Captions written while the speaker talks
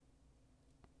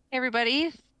Hey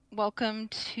everybody, welcome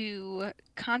to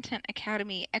Content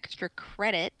Academy Extra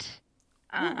Credit.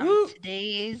 Woot woot.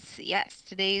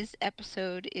 Today's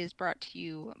episode is brought to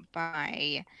you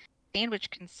by Sandwich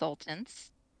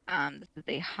Consultants. This is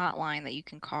a hotline that you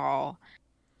can call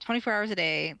 24 hours a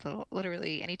day,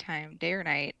 literally anytime, day or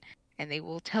night, and they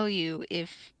will tell you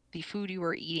if the food you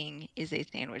are eating is a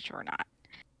sandwich or not.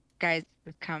 Guys,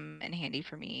 this has come in handy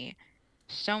for me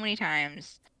so many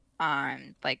times.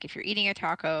 Like if you're eating a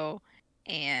taco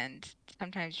and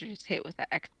sometimes you're just hit with that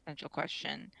existential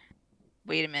question,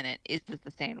 wait a minute, is this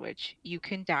a sandwich? You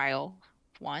can dial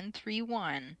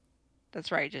 131.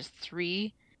 That's right, just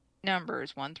three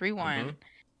numbers, Mm-hmm. 131,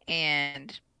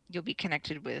 and you'll be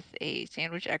connected with a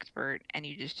sandwich expert and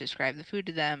you just describe the food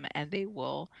to them and they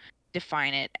will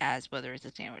define it as whether it's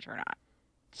a sandwich or not.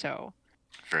 So,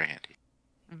 Very handy.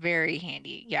 very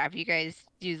handy. Yeah, have you guys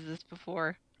used this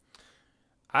before?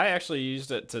 I actually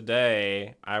used it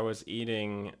today. I was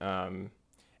eating.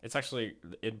 It's actually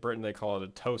in Britain they call it a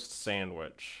toast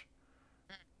sandwich.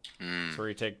 Mm. So where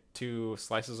you take two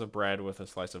slices of bread with a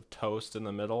slice of toast in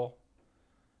the middle.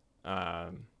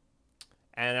 Um,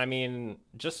 and I mean,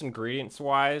 just ingredients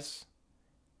wise,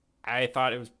 I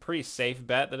thought it was pretty safe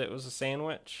bet that it was a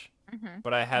sandwich. Mm-hmm.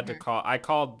 But I had to Mm-hmm. call. I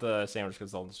called the sandwich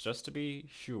consultants just to be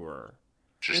sure,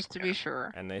 Just Just to be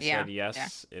sure. and they Yeah, said yeah.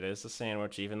 yes, it is a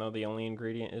sandwich, even though the only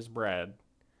ingredient is bread.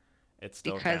 It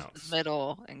still Because the counts.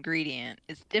 middle ingredient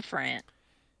is different.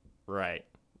 Right.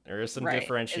 There is some Right. Is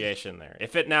differentiation there.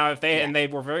 If they yeah. and they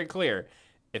were very clear,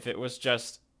 if it was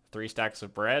just three stacks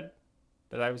of bread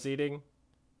that I was eating,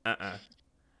 uh-uh.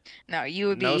 No, you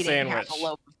would be No eating half a sandwich.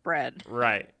 loaf of bread.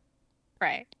 Right.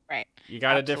 Right, right. You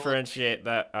got to Absolutely. differentiate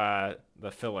that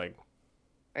the filling.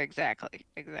 Exactly.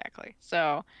 Exactly.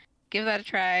 So give that a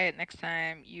try next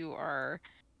time you are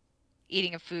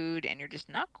eating a food and you're just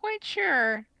not quite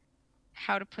sure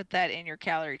how to put that in your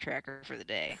calorie tracker for the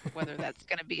day, whether that's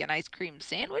going to be an ice cream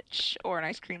sandwich or an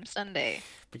ice cream sundae.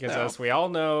 Because So as we all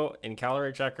know, in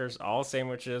calorie checkers, all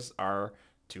sandwiches are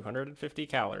 250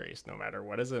 calories no matter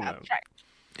what is in that's them. right.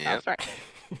 Yep. That's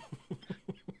right.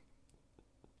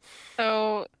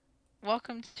 So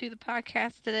welcome to the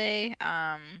podcast today.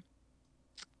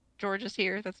 George is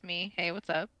here. That's me. Hey, what's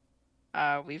up?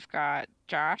 We've got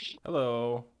Josh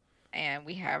Hello. and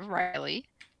we have Riley,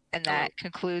 and Hello. that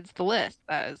concludes the list.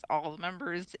 That is all the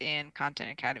members in Content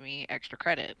Academy Extra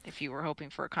Credit. If you were hoping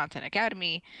for a Content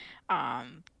Academy,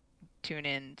 um, tune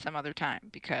in some other time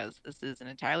because this is an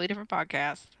entirely different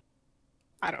podcast.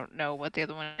 I don't know what the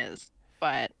other one is,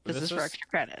 but this is This for is extra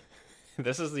credit.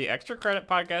 This is the extra credit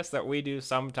podcast that we do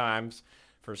sometimes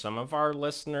for some of our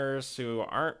listeners who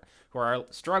are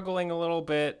struggling a little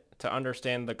bit to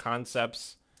understand the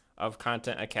concepts of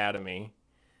Content Academy.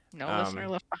 No listener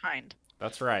Um, left behind.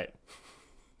 that's right.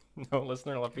 No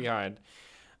listener left behind.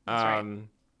 That's right. Um,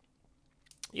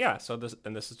 yeah, so this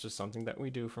is just something that we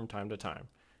do from time to time.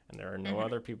 And there are no Hmm.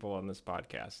 other people on this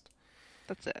podcast.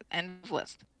 That's it. End of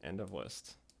list. End of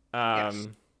list. Yes.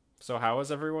 So how was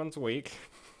everyone's week?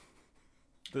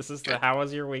 This is the Good. how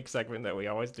was your week segment that we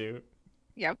always do.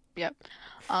 Yep. Yep.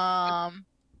 Um,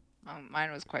 Mine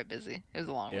was quite busy. It was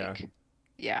a long Yeah. week.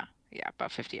 Yeah. Yeah.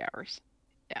 About 50 hours.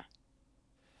 Yeah.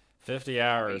 50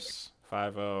 How about you? hours,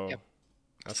 50. Yep.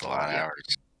 That's That's a a lot of lot. Yep.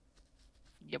 hours.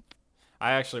 Yep.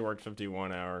 I actually worked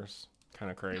 51 hours.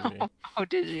 Kind of crazy. Oh,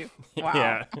 did you? Wow.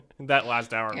 Yeah, that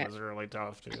last hour Yeah. was really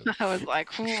tough too. I was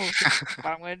like, "Ooh, but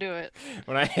I'm gonna do it."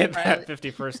 When I hit that Riley.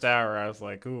 51st hour, I was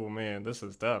like, "Ooh, man, this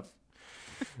is tough."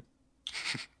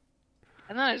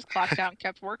 And then I just clocked out and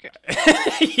kept working.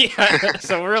 Yeah,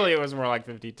 so really it was more like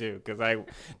 52 because I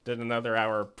did another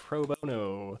hour pro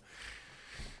bono.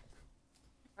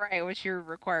 Right, which you're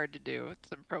required to do. It's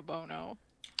some pro bono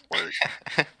work.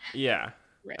 Yeah,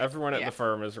 Right. everyone at Yeah. the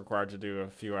firm is required to do a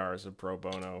few hours of pro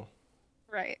bono.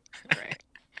 Right. Right.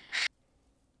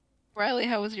 Riley,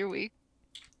 how was your week?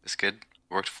 It's good.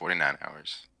 Worked 49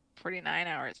 hours. 49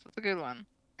 hours. That's a good one.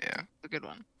 Yeah. That's a good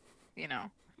one. You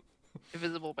know,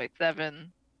 divisible by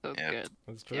 7, so it's Yep. good.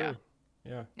 That's Yeah. true.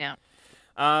 Yeah. Yeah.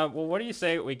 Well, what do you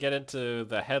say we get into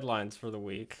the headlines for the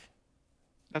week?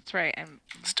 That's right. And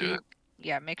Let's do it.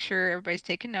 yeah, make sure everybody's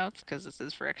taking notes because this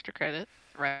is for extra credit.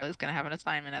 Riley's gonna have an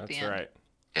assignment at the That's end. right.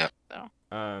 Yep. So,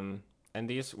 And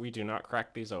these we do not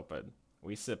crack these open.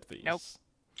 We sip nope. these.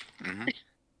 Hmm.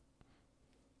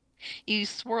 You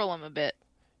swirl them a bit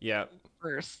Yeah.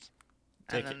 first,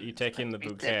 and then You it's take meant in to the be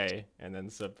sipped. bouquet and then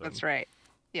sip them. That's right.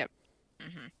 Yep.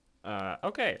 Hmm.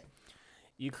 Okay.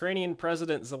 Ukrainian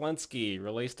President Zelensky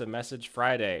released a message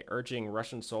Friday urging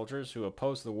Russian soldiers who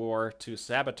oppose the war to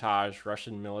sabotage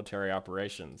Russian military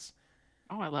operations.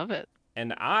 Oh, I love it.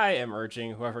 And I am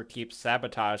urging whoever keeps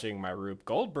sabotaging my Rube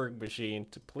Goldberg machine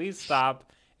to please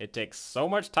stop. It takes so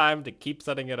much time to keep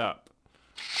setting it up.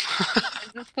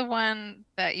 Is this the one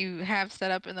that you have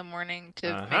set up in the morning to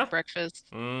Uh huh. make breakfast?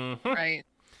 Mm-hmm. Right.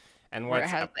 And Where it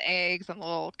what's has up? the eggs and the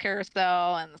little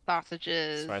carousel and the So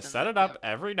sausages I and set it up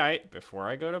every night before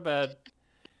I go to bed,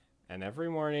 and every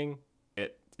morning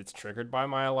it's triggered by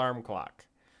my alarm clock.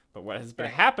 But what has been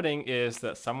right. happening is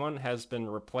that someone has been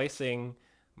replacing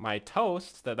my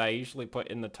toast that I usually put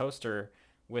in the toaster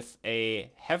with a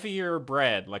heavier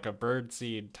bread, like a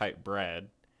birdseed type bread.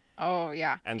 Oh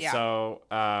yeah, And yeah.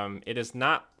 so it is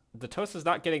not, the toast is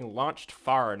not getting launched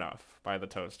far enough by the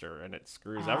toaster, and it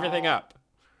screws everything Oh, up.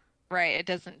 right. It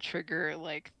doesn't trigger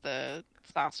like the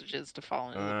sausages to fall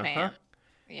into the Uh huh. pan.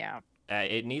 Yeah,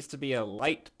 It needs to be a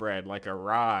light bread, like a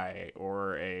rye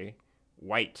or a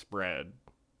white bread.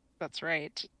 that's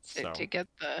right. To So, get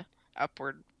the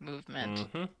upward movement.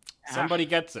 mm-hmm. Ah, Somebody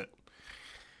gets it.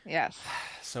 yes.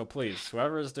 So please,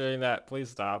 whoever is doing that, please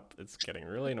stop. It's getting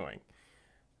really annoying.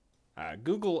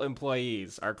 Google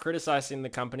employees are criticizing the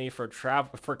company for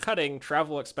cutting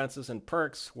travel expenses and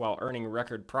perks while earning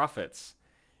record profits.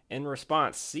 In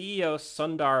response, CEO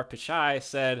Sundar Pichai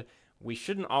said, "We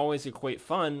shouldn't always equate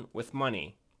fun with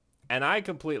money." And I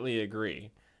completely agree.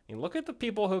 I mean, look at the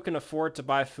people who can afford to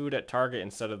buy food at Target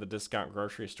instead of the discount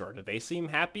grocery store. Do they seem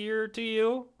happier to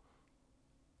you?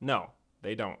 No,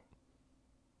 they don't.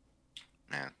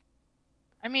 Yeah.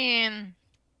 I mean,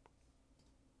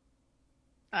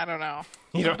 I don't know.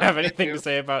 You don't have Sometimes I anything to do.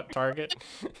 say about Target?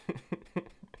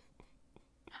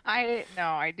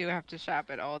 I do have to shop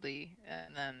at Aldi,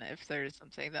 and then if there's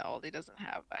something that Aldi doesn't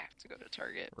have, I have to go to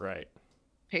Target. Right.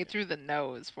 Pay through the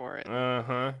nose for it. Uh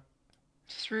huh.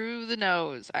 Through the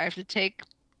nose. I have to take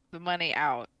the money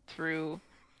out through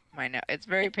my nose. It's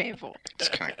very painful. It's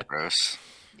kind of gross.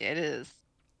 It is.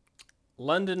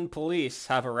 London police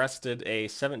have arrested a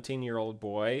 17-year-old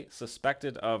boy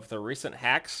suspected of the recent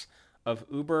hacks of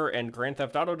Uber and Grand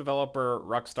Theft Auto developer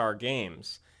Rockstar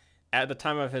Games. At the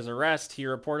time of his arrest, he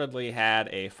reportedly had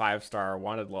a 5-star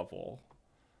wanted level.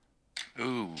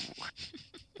 Ooh.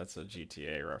 That's a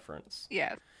GTA reference.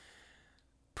 Yes.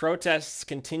 Protests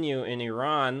continue in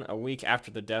Iran a week after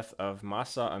the death of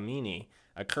Masa Amini,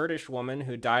 a Kurdish woman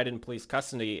who died in police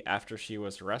custody after she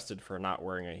was arrested for not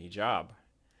wearing a hijab.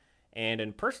 And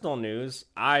in personal news,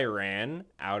 I ran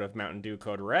out of Mountain Dew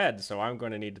Code Red, so I'm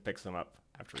going to need to pick some up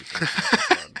after we finish the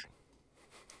episode.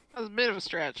 That was a bit of a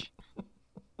stretch.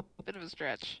 Bit of a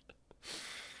stretch.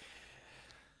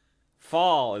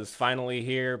 Fall is finally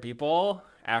here, people,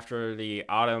 after the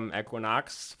autumn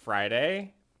equinox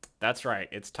Friday. That's right,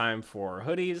 it's time for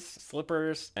hoodies,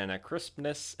 slippers, and there's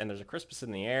a crispness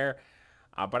in the air.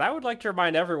 But I would like to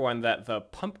remind everyone that the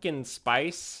pumpkin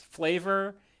spice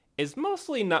flavor is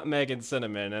mostly nutmeg and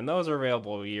cinnamon, and those are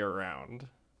available year round.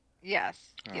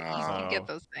 Yes. You can So, get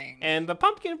those things. and the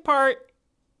pumpkin part,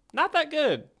 not that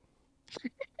good.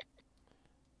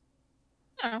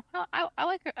 I don't know. I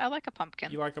like a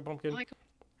pumpkin. You like a pumpkin?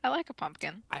 I like a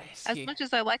pumpkin. I As see. much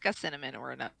as I like a cinnamon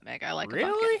or a nutmeg, I like a pumpkin.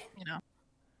 Really? You know.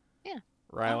 Yeah.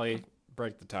 Riley,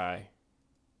 break the tie.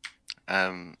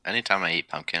 Anytime I eat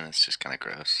pumpkin, it's just kind of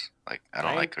gross. Like, I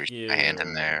don't like Thank my hand in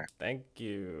you. there. Thank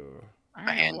you. All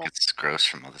My right. hand Well, gets gross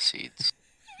from all the seeds.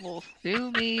 well,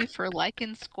 sue me for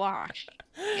liking squash.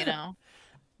 You know.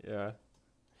 Yeah.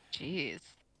 Jeez.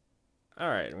 All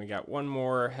right, we got one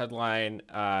more headline.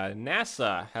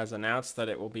 NASA has announced that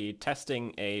it will be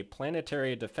testing a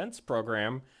planetary defense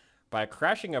program by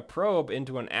crashing a probe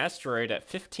into an asteroid at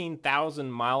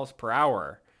 15,000 miles per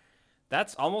hour.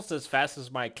 That's almost as fast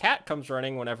as my cat comes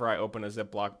running whenever I open a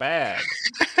Ziploc bag.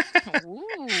 Ooh.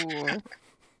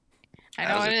 I That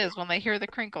know was it a- is when they hear the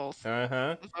crinkles.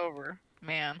 Uh-huh. It's over.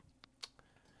 Man.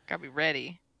 Gotta be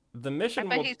ready. The I mission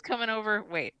bet will... he's coming over.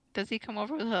 Wait, does he come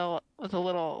over with a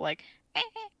little like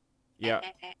Yeah,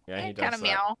 yeah, he does kind of that.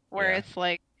 meow where Yeah. it's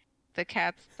like the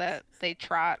cats that they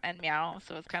trot and meow,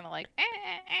 so it's kind of like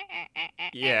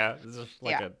Yeah, it's just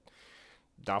like Yeah. a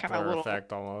Doppler little-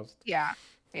 effect almost. yeah.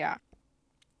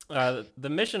 The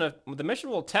mission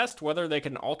will test whether they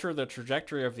can alter the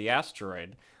trajectory of the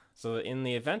asteroid, so that in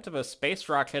the event of a space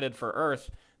rock headed for Earth,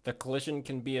 the collision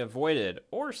can be avoided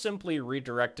or simply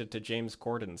redirected to James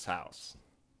Corden's house.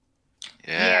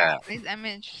 Yeah. I'm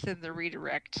interested in the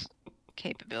redirect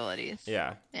capabilities.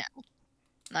 Yeah.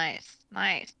 Nice.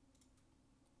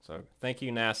 So thank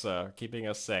you, NASA, keeping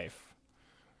us safe.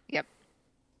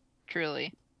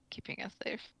 Truly keeping us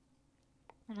safe.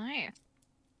 Nice.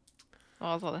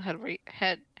 Well, that's all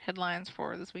the headlines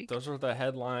for this week. Those are the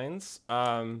headlines.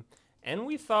 And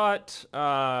we thought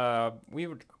we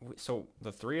would. So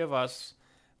the three of us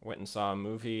Went and saw a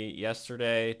movie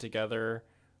yesterday together.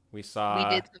 We We saw.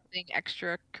 did something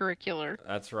extracurricular.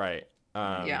 That's right.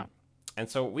 Yeah. And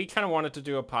so we kind of wanted to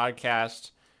do a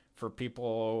podcast for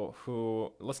people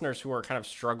who, listeners who are kind of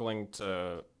struggling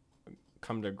to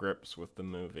come to grips with the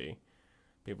movie.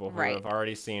 People who Right. have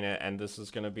already seen it, and this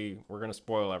is going to be, we're going to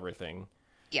spoil everything.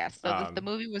 Yes. So the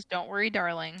movie was Don't Worry,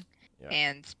 Darling, Yeah.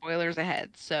 and spoilers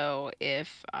ahead. So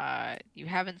if you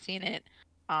haven't seen it,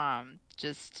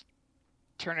 just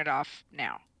turn it off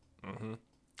now. Mm-hmm.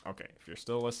 Okay. If you're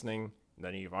still listening,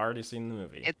 then you've already seen the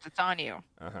movie. It's on you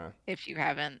Uh-huh. if you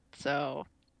haven't. So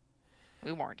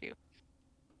we warned you.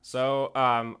 So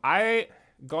I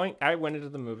went into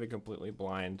the movie completely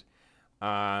blind,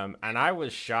 and I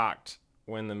was shocked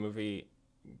when the movie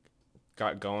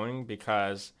got going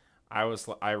because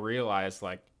I realized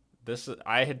like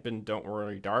I had been Don't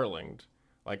Worry Darling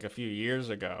like a few years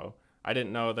ago. I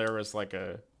didn't know there was like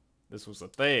this was a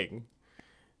thing.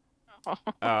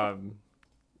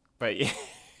 But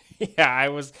yeah,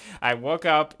 I woke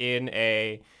up in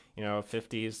a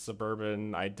 50s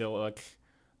suburban idyllic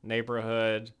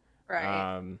neighborhood.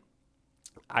 Right.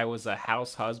 I was a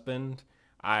house husband.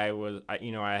 I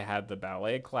had the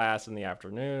ballet class in the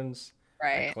afternoons. I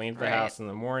Right. cleaned the Right. house in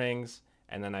the mornings,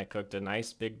 and then I cooked a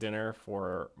nice big dinner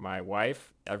for my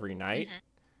wife every night.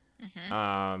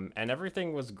 Mm-hmm. And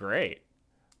everything was great.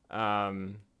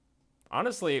 Um,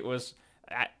 honestly,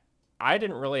 I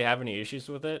didn't really have any issues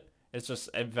with it. It's just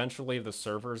eventually the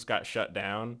servers got shut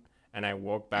down, and I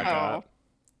woke back up.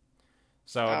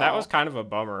 So that was kind of a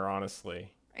bummer,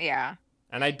 honestly. Yeah.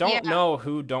 And I don't know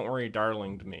who Don't Worry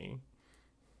Darlinged me.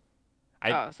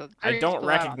 So I don't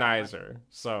recognize her,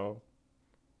 so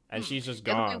and she's just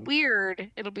gone. It'll be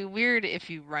weird. It'll be weird if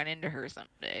you run into her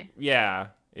someday. Yeah.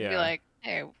 You'll be like,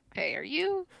 hey, are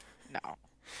you? No.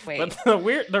 Wait. But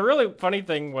the really funny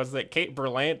thing was that Kate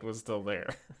Berlant was still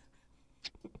there.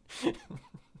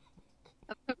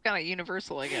 That's kind of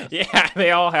universal, I guess. Yeah,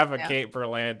 they all have a Kate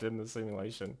Berlant in the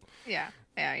simulation. Yeah,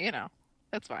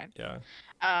 that's fine. Yeah.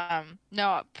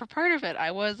 No, for part of it,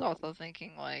 I was also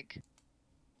thinking like,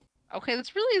 okay,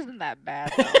 this really isn't that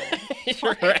bad though.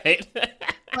 You're right.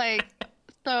 Like,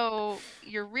 so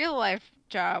your real life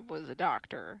job was a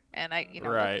doctor, and I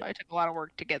took a lot of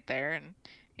work to get there, and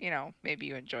maybe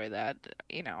you enjoy that,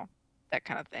 that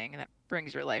kind of thing, and that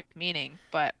brings your life meaning.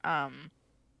 But I'm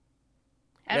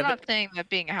not saying that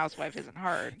being a housewife isn't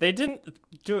hard. They didn't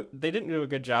do a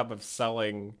good job of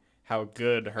selling how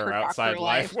good her outside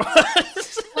life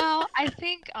was. Well, I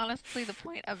think honestly the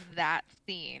point of that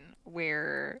scene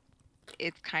where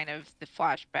it's kind of the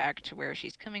flashback to where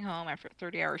she's coming home after a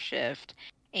 30-hour shift,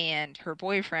 and her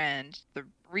boyfriend, the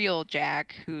real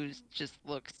Jack, who's just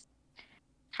looks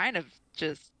kind of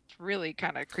just really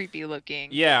kind of creepy looking.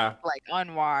 Yeah. Like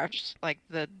unwashed, like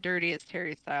the dirtiest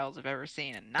Harry Styles I've ever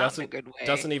seen, and not in a good way.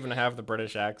 Doesn't even have the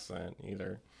British accent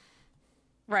either.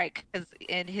 Right, because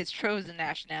in his chosen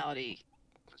nationality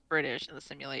was British in the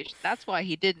simulation. That's why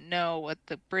he didn't know what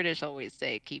the British always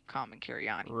say: "Keep calm and carry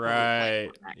on." Right.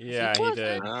 Yeah, he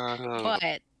did.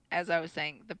 But as I was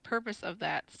saying, the purpose of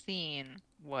that scene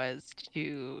was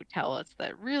to tell us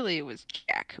that really it was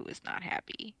Jack who was not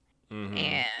happy. Mm-hmm.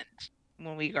 And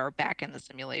when we are back in the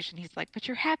simulation, he's like, "But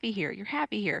you're happy here. You're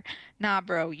happy here." Nah,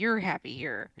 bro, you're happy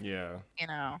here. Yeah.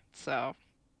 So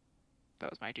that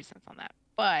was my 2 cents on that.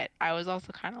 But I was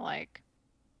also kind of like,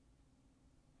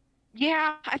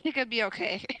 yeah, I think I'd be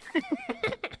okay.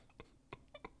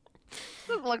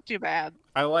 Doesn't look too bad.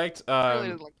 I liked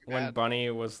really when bad. Bunny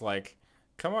was like,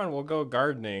 "Come on, we'll go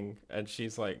gardening," and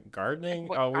she's like, "Gardening?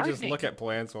 We just look at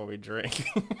plants while we drink."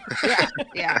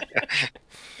 Yeah.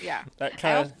 That kind of.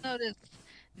 I also noticed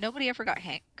nobody ever got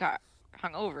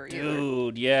hung over either.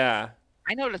 Dude, yeah.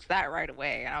 I noticed that right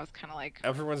away, and I was kind of like,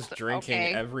 everyone's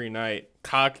drinking every night,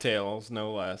 cocktails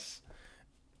no less.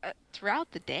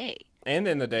 Throughout the day. And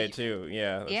in the day too,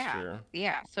 yeah, that's true.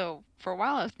 Yeah, so for a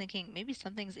while I was thinking maybe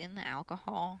something's in the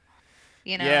alcohol.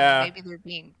 Maybe they're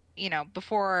being,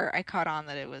 before I caught on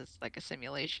that it was like a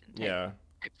simulation type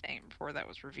thing before that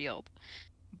was revealed.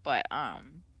 But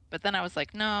then I was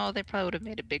like, no, they probably would have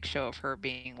made a big show of her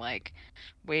being like,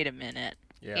 wait a minute,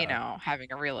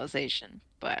 having a realization.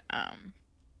 But I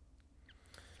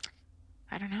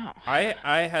don't know.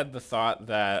 I had the thought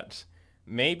that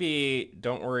maybe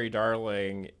Don't Worry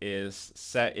Darling is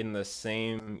set in the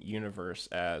same universe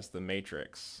as The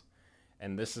Matrix.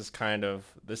 And this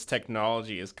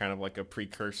technology is kind of like a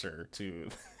precursor to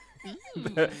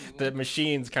the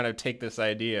machines kind of take this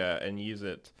idea and use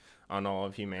it on all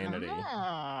of humanity.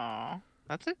 Oh,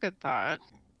 that's a good thought.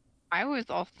 I was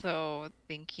also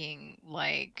thinking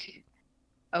like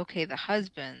okay, the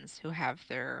husbands who have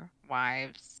their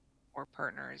wives or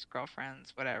partners,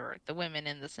 girlfriends, whatever, the women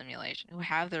in the simulation who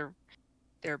have their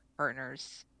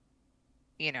partners,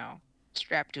 you know,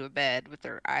 strapped to a bed with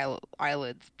their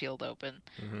eyelids peeled open.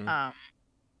 Hmm. Um,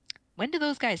 when do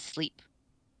those guys sleep?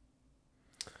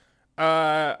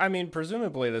 I mean,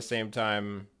 presumably the same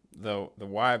time the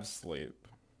wives sleep.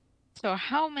 So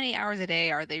how many hours a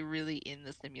day are they really in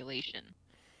the simulation?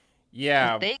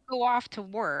 Because Yeah. they go off to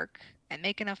work and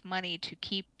make enough money to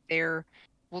keep their,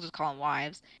 we'll just call them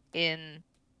wives, in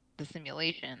the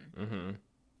simulation, Hmm.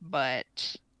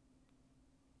 but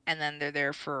and then they're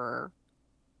there for,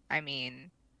 I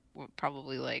mean,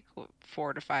 probably like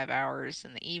 4 to 5 hours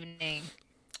in the evening,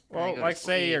 and they Well, go to like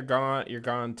say sleep you're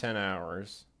gone 10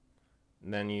 hours,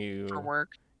 and then for you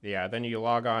work. yeah, then you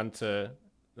log on to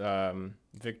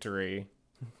Victory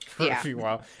for a Yeah. few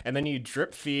while, and then you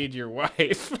drip feed your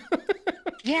wife.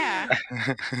 Yeah.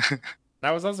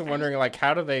 I was also I was, wondering, like,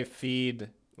 how do they feed?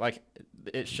 Like,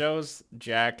 it shows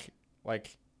Jack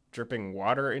like dripping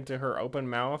water into her open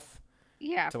mouth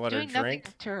yeah, to let her doing nothing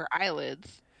drink. to her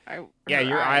eyelids, Yeah, her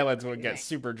your eyes, eyelids if would get anything.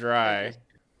 super They're dry. just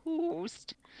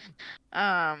toast.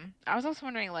 I was also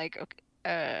wondering, like,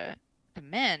 okay, the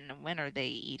men, when are they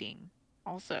eating?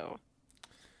 Also,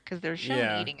 because they're shown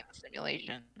Yeah, eating in the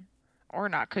simulation, or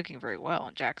not cooking very well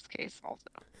in Jack's case. Also,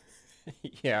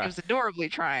 it yeah, was adorably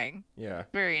trying, yeah.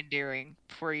 very endearing.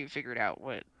 Before you figured out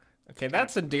what Okay, kind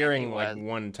of that's man he endearing like was,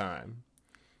 one time.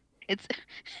 it's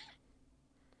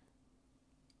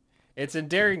It's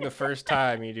endearing the first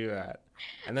time you do that.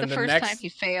 And the then the first time next, he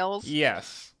fails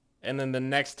yes. And then the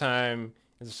next time,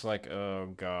 it's just like,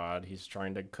 oh God, he's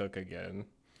trying to cook again.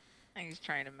 and he's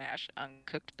trying to mash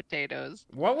uncooked potatoes.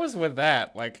 What was with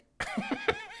that? Like,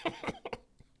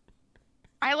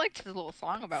 I liked his little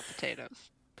song about potatoes.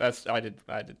 I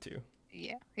did too.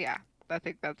 Yeah, yeah. I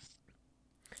think that's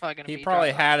probably gonna He be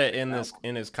probably Josh Arnold's had it next in this album.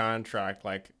 in his contract,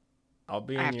 like, I'll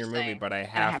be I in have to your movie, sing, but I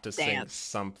and I have have to to sing dance.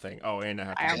 something. Oh, and I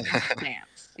have to I have dance. to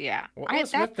dance. Yeah, What I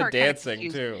was that with the part kind of dancing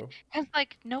confused me too? because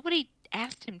like nobody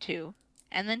asked him to,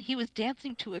 and then he was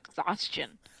dancing to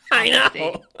exhaustion I on the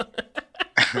stage. know.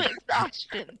 To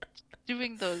exhaustion,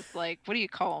 doing those like what do you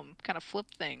call them? Kind of flip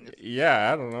things.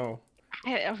 Yeah, I don't know.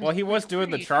 I Well, was he like, was what doing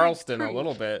are the you trying to Charleston a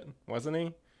little prove? bit, wasn't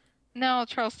he? No,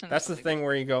 Charleston is That's the something thing different.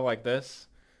 where you go like this.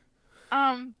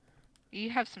 Um, you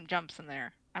have some jumps in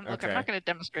there. I'm not Okay. going to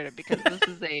demonstrate it because this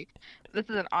is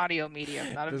an audio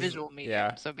medium, not a This is visual medium,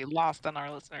 yeah, so it'd be lost on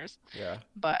our listeners. yeah.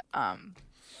 But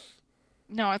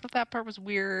no, I thought that part was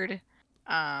weird.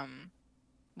 Um,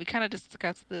 we kind of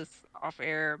discussed this off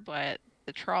air, but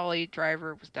the trolley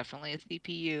driver was definitely a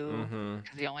CPU Mm-hmm.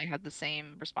 because he only had the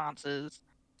same responses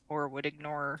or would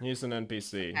ignore He's an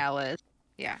NPC. Alice.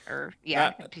 Yeah, or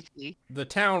yeah, That NPC. the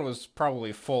town was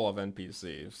probably full of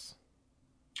NPCs.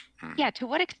 Yeah, to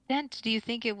what extent do you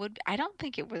think it would? I don't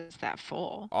think it was that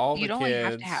full. All the You'd only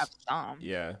have to have kids. some.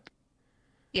 Yeah.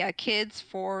 Yeah, kids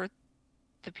for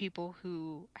the people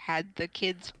who had the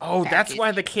kids Oh, that's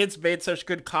why the package. kids made such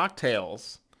good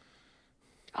cocktails.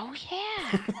 Oh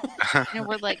yeah. And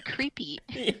we're like creepy.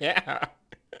 Yeah.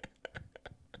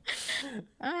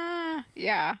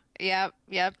 Yeah,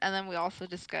 yep. And then we also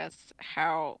discussed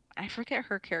how I forget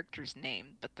her character's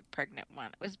name, but the pregnant one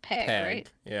it was Peg, right?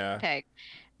 Peg. Yeah. Peg.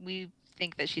 We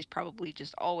think that she's probably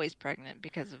just always pregnant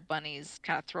because of Bunny's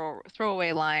kind of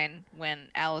throwaway line when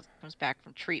Alice comes back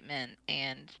from treatment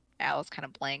and Alice kind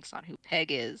of blanks on who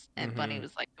Peg is, and Bunny Mm-hmm.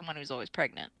 was like the one who's always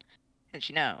pregnant, and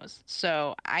she knows.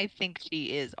 So I think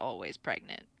she is always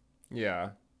pregnant.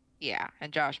 Yeah. Yeah,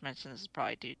 and Josh mentioned this is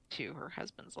probably due to her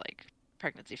husband's like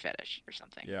pregnancy fetish or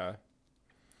something. Yeah.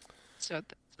 So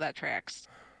that tracks.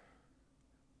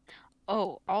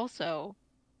 Oh, also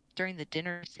during the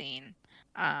dinner scene,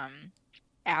 um,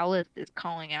 Alice is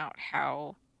calling out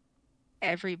how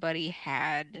everybody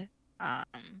had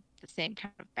the same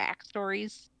kind of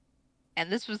backstories.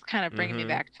 And this was kind of bringing me Mm-hmm.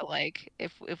 back to like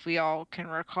if we all can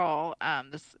recall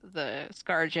the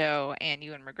ScarJo and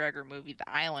Ewan McGregor movie The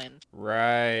Island.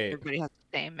 Right. Everybody has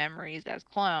the same memories as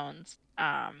clones.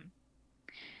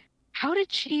 How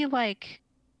did she like?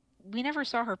 We never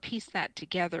saw her piece that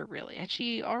together really. Had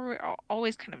she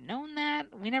always kind of known that?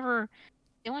 We never.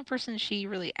 The only person she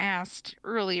really asked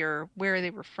earlier where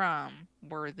they were from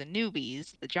were the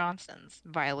newbies, the Johnsons,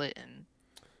 Violet and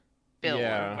Bill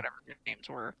or Yeah. whatever their names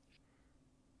were.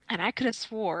 And I could have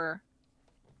swore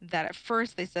that at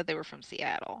first they said they were from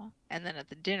Seattle, and then at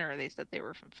the dinner they said they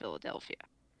were from Philadelphia.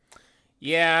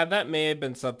 Yeah, that may have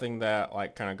been something that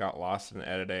like kind of got lost in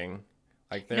editing.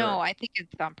 Like No, there. I think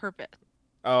it's on purpose.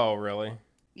 Oh, really?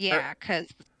 Er, Yeah, because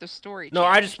the story no,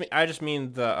 changed. I just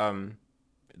mean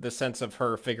the sense of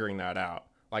her figuring that out.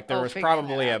 Like there Oh, was figuring that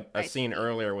probably out. a I scene see.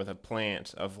 earlier with a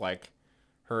plant of like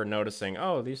her noticing,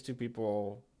 oh, these two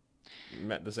people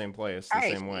met the same place the I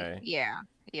same see. way. Yeah.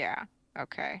 Yeah.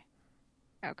 Okay.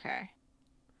 Okay.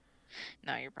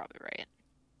 No, you're probably right.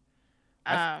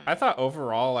 I thought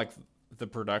overall like the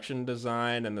production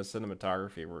design and the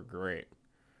cinematography were great.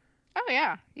 Oh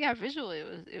yeah. Yeah, visually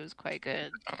it was quite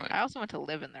good. Like, I also went to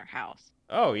live in their house.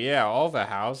 Oh yeah, all the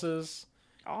houses,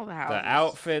 All the the houses,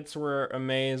 outfits were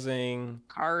amazing,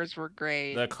 cars were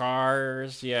great. the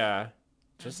cars, yeah,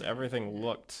 just Hmm. everything Hmm.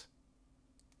 looked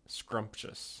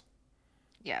scrumptious.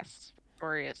 Yes,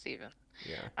 glorious even.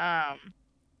 Yeah. Um,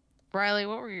 Riley,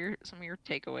 what were some of your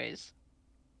takeaways?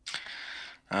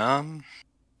 um,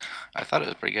 I thought it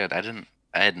was pretty good. I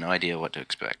had no idea what to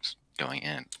expect going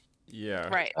in. Yeah.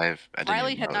 Right. I didn't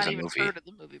Riley even know had it was not a even movie. heard of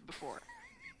the movie before.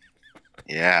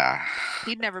 Yeah.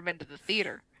 He'd never been to the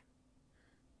theater.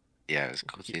 Yeah, it was a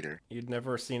cool theater. You'd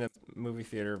never seen a movie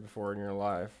theater before in your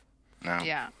life. No,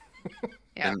 Yeah.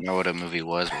 Yeah. didn't know what a movie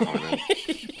was before that.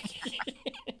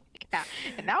 Yeah.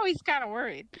 And now he's kind of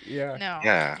worried. Yeah. No.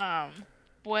 Yeah.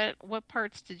 What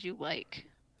parts did you like?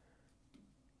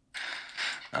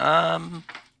 Um,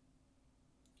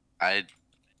 I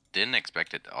didn't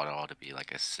expect it at all to be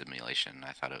like a simulation.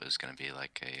 I thought it was gonna be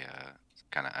like a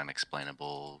kind of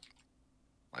unexplainable,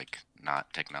 like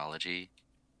not technology.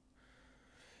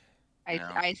 You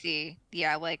know? I see.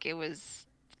 Yeah, like it was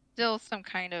still some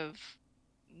kind of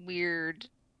weird,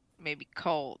 maybe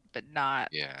cult, but not.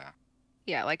 Yeah.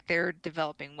 Yeah, like they're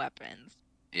developing weapons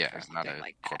Yeah. or Not something a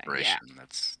like that. Yeah, corporation.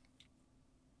 That's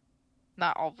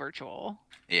not all virtual.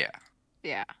 yeah.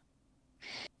 Yeah,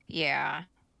 yeah.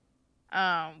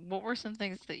 What were some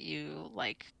things that you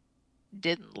like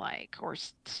didn't like or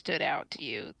stood out to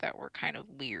you that were kind of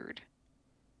weird?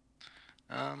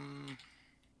 Um.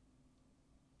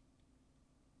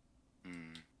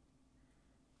 Hmm.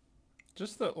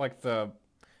 Just the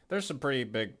there's some pretty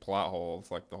big plot holes,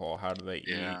 like the whole how do they eat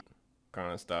Yeah.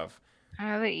 kind of stuff.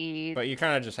 How they eat? But you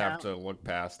kind of just have Yeah, to look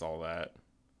past all that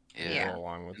and Yeah. go yeah,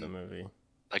 along with the And movie.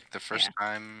 like the first yeah.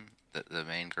 time that the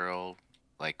main girl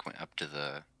like went up to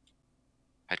the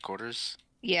headquarters,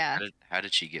 Yeah. how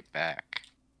did she get back?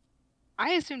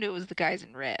 I assumed it was the guys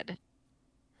in red.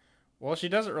 Well, she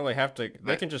doesn't really have to. They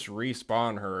But can just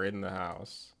respawn her in the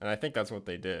house, and I think that's what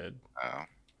they did. oh,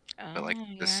 but like Oh,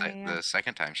 yeah, yeah. the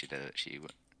second time she did it, she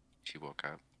woke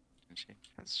up, didn't she?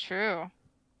 That's true.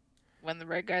 When the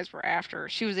red guys were after her,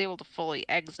 she was able to fully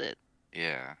exit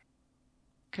Yeah.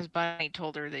 because Bunny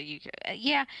told her that you could.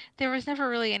 Yeah, there was never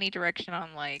really any direction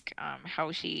on like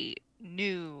how she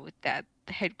knew that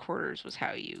the headquarters was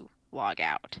how you log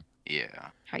out,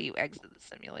 Yeah. how you exit the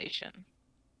simulation.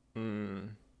 Hmm.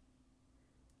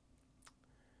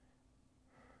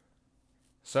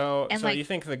 So, And so like, you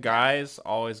think the yeah. guys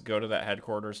always go to that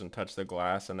headquarters and touch the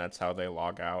glass, and that's how they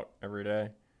log out every day?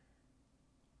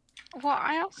 Well,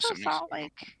 I also Assuming saw so.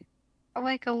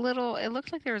 like a little. It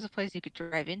looked like there was a place you could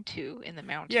drive into in the Yeah,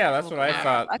 mountains, a that's what little I warehouse. I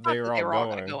thought thought they were that they all were all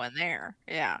gonna going. go in there.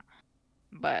 Yeah,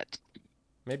 but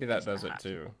Maybe that it's does it not.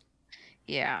 too.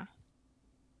 Yeah.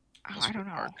 Oh, That's I a don't good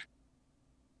know. park.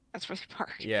 That's where they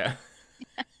park. Yeah,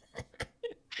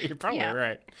 you're probably Yeah,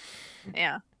 right.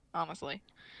 yeah, honestly.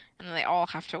 And then they all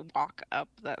have to walk up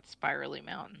that spirally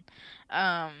mountain.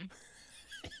 Um,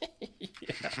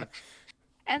 Yeah.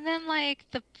 and then like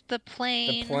the The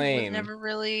plane was plane. never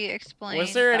really Was explained.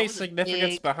 there That any was a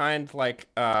significance big behind like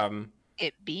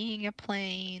it being a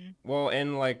plane. well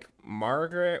in like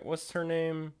Margaret, what's her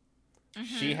name?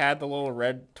 She Hmm. had the little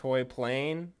red toy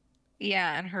plane.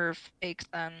 Yeah, and her fake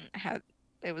son had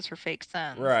it was her fake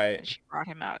son's, Right. and she brought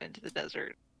him out into the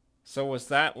desert. So was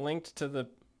that linked to the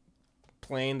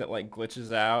plane that like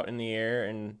glitches out in the air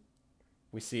and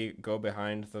we see it go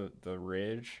behind the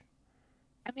ridge?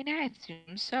 I mean, I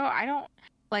assume so. I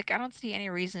don't see any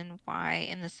reason why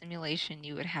in the simulation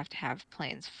you would have to have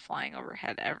planes flying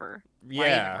overhead ever. Why even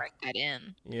Yeah. write that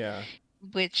in? Yeah.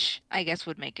 Which I guess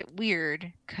would make it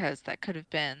weird because that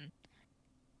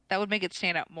would make it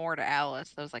stand out more to Alice.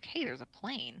 That was like, hey, there's a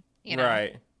plane, you know?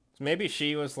 Right. Maybe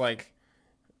she was like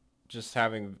just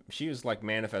having she was like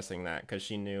manifesting that cuz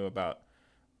she knew about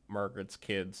Margaret's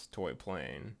kid's toy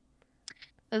plane.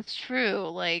 That's true.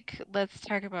 Like, let's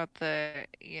talk about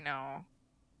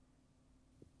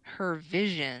her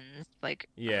visions. Like,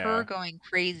 her Yeah. going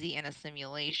crazy in a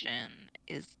simulation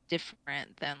is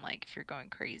different than like if you're going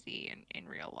crazy in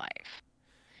real life,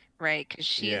 right? Because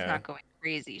she is Yeah. not going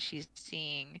crazy. She's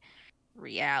seeing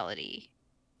reality,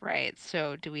 right?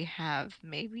 So, do we have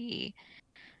maybe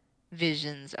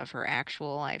visions of her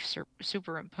actual life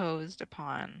superimposed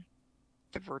upon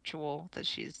the virtual that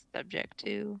she's subject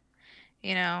to,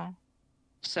 you know?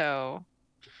 So,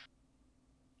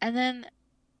 and then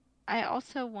I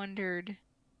also wondered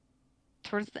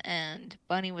towards the end,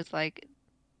 Bunny was like,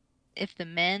 if the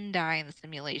men die in the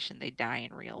simulation, they die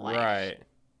in real life. Right.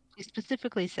 She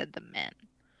specifically said the men.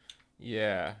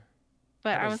 Yeah.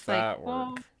 But How I does was like, that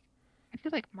well, work? I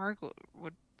feel like Margot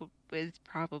is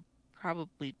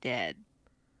probably dead,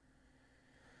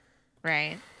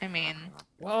 right? I mean,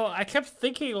 Well, I kept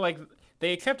thinking like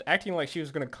they kept acting like she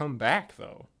was gonna come back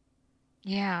though.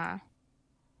 yeah.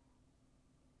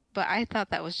 But I thought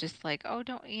that was just like, oh,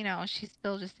 don't, she's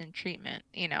still just in treatment,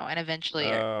 and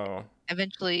Oh,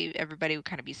 eventually everybody would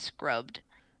kind of be scrubbed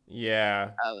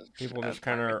yeah. of People just of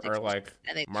kind Margaret's of are existence like,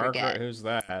 and they'd Margaret, forget. who's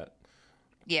that?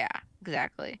 Yeah,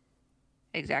 exactly.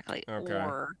 Exactly.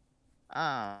 Okay. Or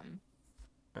um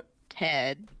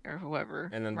Ted or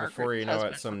whoever, And then before Margaret's you know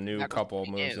it, husband would some come new back with couple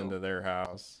somebody moves new. into their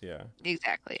house. Yeah.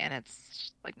 Exactly. And it's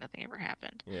just like nothing ever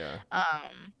happened. Yeah.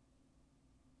 Um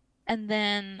and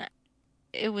then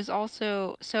it was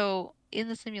also so in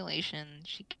the simulation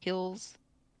she kills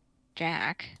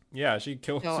Jack. Yeah, she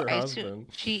kills So her I assume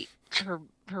husband. her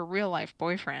her real life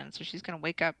boyfriend, so she's gonna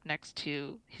wake up next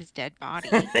to his dead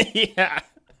body. Yeah.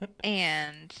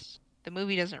 And the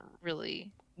movie doesn't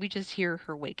really, we just hear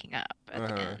her waking up at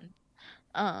the Uh-huh. end.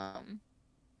 Um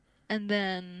and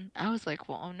then I was like,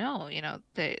 well, oh no,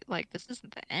 they like this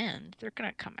isn't the end. They're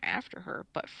gonna come after her,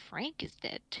 but Frank is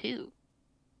dead too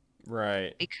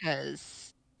Right.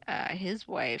 because his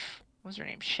wife, what was her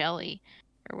name, Shelley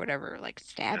or whatever, like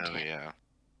stabbed Oh him. yeah.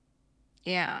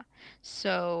 Yeah.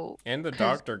 So, And the because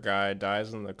doctor guy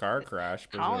dies in the car crash,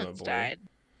 Collins presumably. died.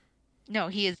 No,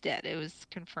 he is dead. It was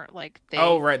confirmed. Like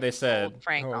Oh, they right, they told said.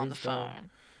 Frank Oh, on the he's dead.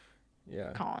 phone.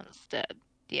 Yeah. Collins is dead.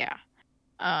 Yeah.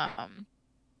 Um,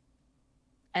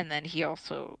 and then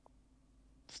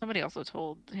somebody also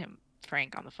told him,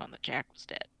 Frank, on the phone that Jack was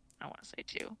dead. I want to say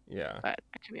too, Yeah. but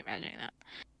I could be imagining that.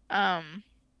 Um,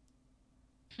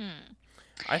 hmm.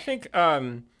 I think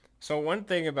so one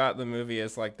thing about the movie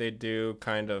is like they do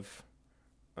kind of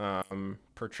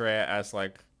portray it as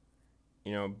like,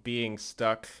 being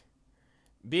stuck,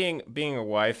 being a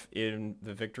wife in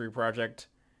the Victory Project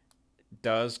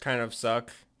does kind of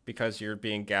suck because you're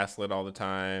being gaslit all the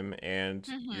time and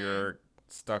Mm-hmm. you're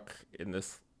stuck in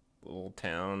this little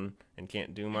town and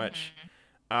can't do much. Mm-hmm.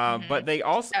 Mm-hmm. But they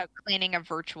also Cleaning a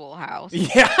virtual house.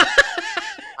 yeah.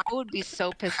 I would be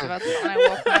so pissed about that when I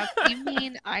woke up. You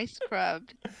mean I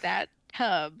scrubbed that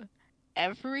tub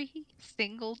every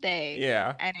single day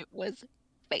Yeah. and it was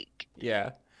fake?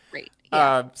 Yeah. Great.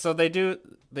 Yeah. So they do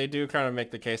kind of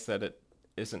make the case that it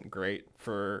isn't great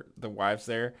for the wives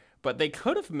there, but they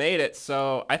could have made it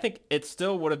so I think it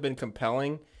still would have been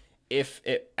compelling if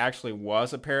it actually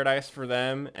was a paradise for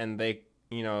them and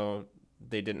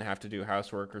they didn't have to do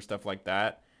housework or stuff like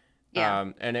that. Yeah.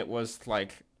 And it was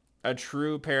like a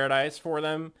true paradise for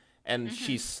them, and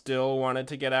she Hmm. still wanted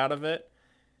to get out of it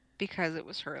Because it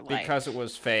was her because it life.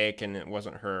 was fake and it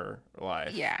wasn't her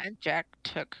life. Yeah, and Jack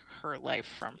took her life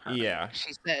from her. Yeah.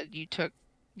 She said you took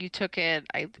it.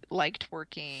 I liked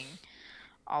working,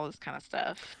 all this kind of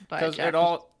stuff, but Because it Jack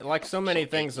was just all, like so many killing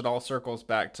things, it me. all circles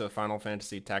back to Final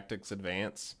Fantasy Tactics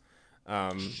Advance,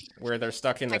 where they're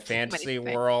stuck in the Like so many fantasy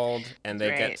things. world and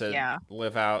they get Right. to Yeah.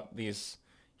 live out these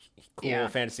cool Yeah.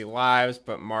 fantasy lives,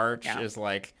 but March Yeah. is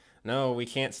like, no, we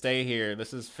can't stay here.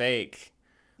 This is fake.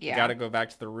 We got Yeah. to go back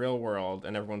to the real world.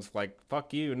 And everyone's like,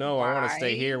 fuck you. No, I want to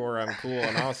stay Why? here where I'm cool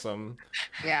and awesome.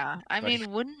 Yeah. I But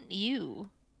mean, wouldn't you?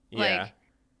 yeah. Like,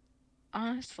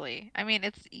 honestly. I mean,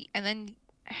 and then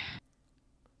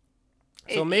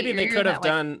So maybe they you're in could have that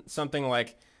like, done something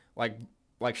like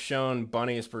like shown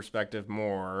Bunny's perspective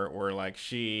more, where like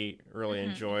she really mhm,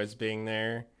 enjoys being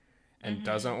there and mhm,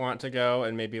 doesn't want to go,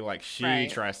 and maybe like she right.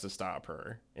 tries to stop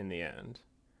her in the end.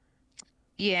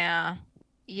 Yeah.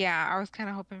 Yeah, I was kind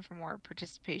of hoping for more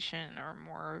participation or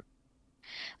more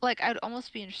like I'd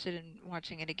almost be interested in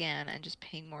watching it again and just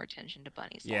paying more attention to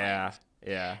Bunny's Yeah, lines.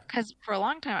 yeah, Because for a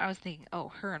long time I was thinking, oh,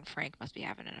 her and Frank must be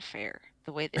having an affair,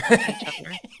 the way they look at each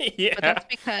other. But yeah. that's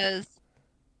because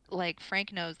like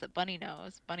Frank knows that Bunny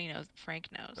knows, Bunny knows that Frank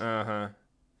knows. Uh huh.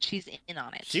 She's in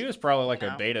on She it, was probably you like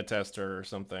a know. beta tester or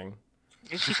something.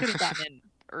 She could have gotten in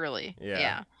early, Yeah,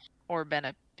 yeah, or been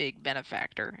a big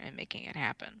benefactor in making it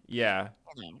happen. yeah,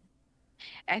 Mhm.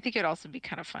 I think it'd also be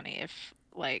kind of funny if,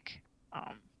 like,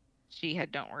 she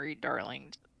had "Don't Worry,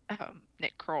 Darling,"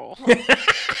 Nick Kroll.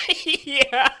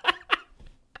 yeah,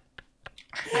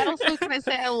 I also can I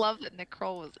say I love that Nick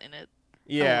Kroll was in it.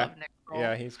 I yeah, love Nick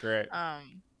yeah. Kroll. He's great.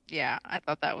 Yeah, I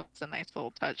thought that was a nice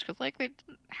little touch because like they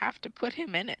didn't have to put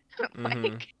him in it,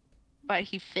 Mm-hmm. like, but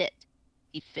he fit.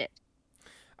 He fit.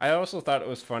 I also thought it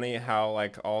was funny how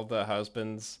like all the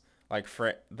husbands like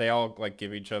they all like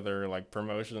give each other like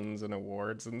promotions and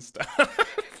awards and stuff.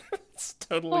 It's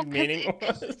totally Well, because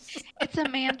meaningless. it's a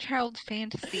man-child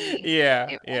fantasy. Yeah,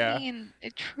 It, I yeah, mean,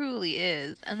 it truly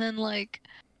is. And then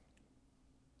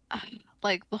uh,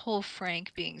 like the whole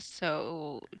Frank being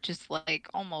so just like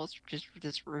almost just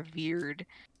this revered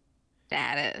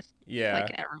status. Like yeah.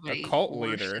 A everybody cult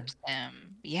leader. worships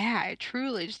him. Yeah,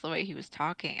 truly just the way he was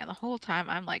talking. And the whole time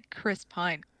I'm like Chris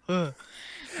Pine.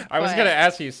 I was gonna But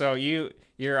ask you, so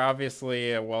you're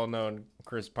obviously a well-known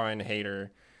Chris Pine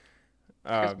hater.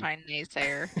 Chris Um, Pine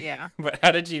naysayer, yeah. but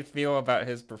how did you feel about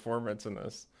his performance in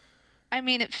this? I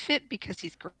mean, it fit because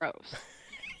he's gross.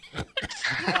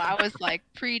 So I was like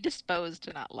predisposed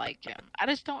to not like him. I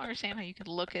just don't understand how you can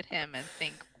look at him and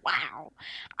think, wow.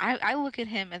 I look at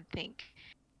him and think,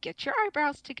 get your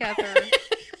eyebrows together,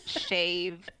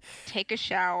 shave, take a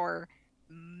shower,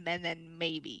 and then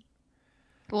maybe.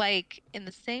 Like in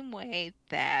the same way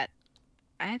that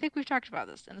I think we've talked about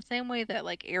this, in the same way that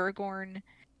like Aragorn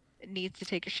needs to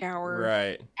take a shower,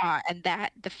 Right. and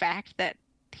that the fact that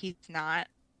he's not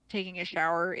taking a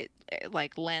shower, it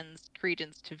like lends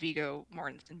credence to Viggo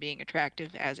Mortensen being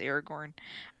attractive as Aragorn.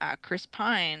 Chris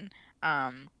Pine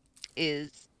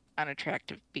is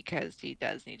unattractive because he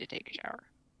does need to take a shower.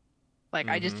 Like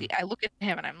I just Mm-hmm. I look at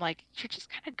him and I'm like, you're just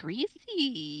kind of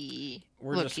greasy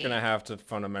We're just looking. gonna have to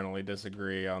fundamentally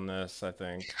disagree on this, I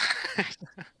think.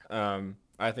 I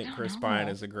I think don't Chris Pine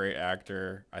know. is a great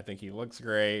actor. I think he looks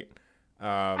great.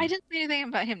 I Um, didn't say anything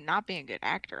about him not being a good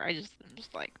actor. I'm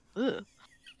just like, ugh.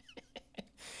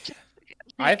 Just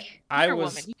I like I Wonder Woman,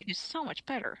 was you can do so much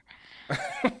better.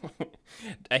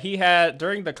 he had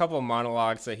during the couple of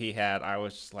monologues that he had, I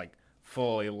was just like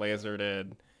fully lasered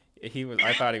in.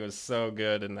 I thought he was so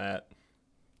good in that.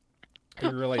 He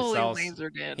really Fully sells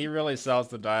lasered he in. really sells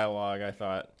the dialogue. I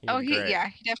thought he Oh, did great.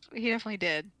 he definitely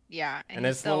did. Yeah, and And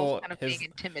he sells kind of being his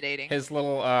intimidating. his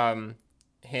little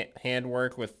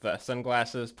handwork with the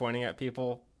sunglasses pointing at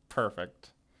people,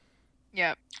 perfect.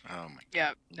 Yep, Oh my god.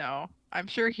 yep. No, I'm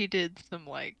sure he did some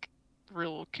like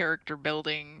real character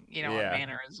building, on Yeah.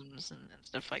 mannerisms and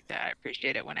stuff like that. I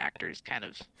appreciate it when actors kind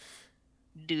of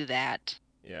do that.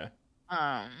 Yeah.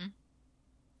 Um,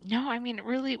 no, I mean,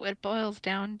 really, what boils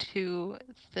down to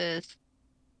this,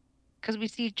 because we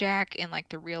see Jack in like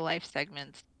the real life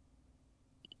segments.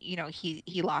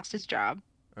 He lost his job,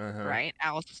 Uh-huh. right?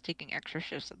 Alice is taking extra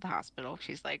shifts at the hospital.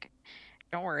 She's like,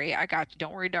 "Don't worry, I got you.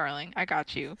 Don't worry, darling, I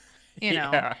got you." You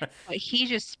know, Yeah. but he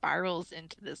just spirals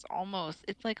into this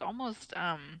it's like almost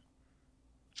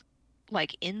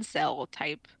like incel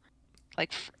type,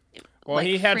 like Well,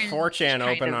 he had fringe 4chan kind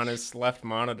open of. on his left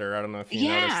monitor. I don't know if you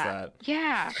noticed Yeah, that.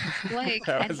 yeah. Like,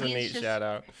 That and was a he's neat just, shout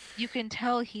out. you can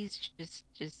tell he's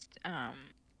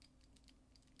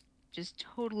just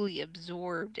totally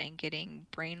absorbed and getting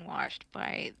brainwashed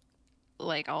by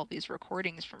like all these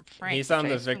recordings from Frank, He's which on I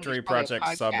the assume there's Victory probably a Project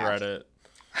podcast. subreddit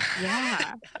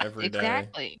Yeah, every day.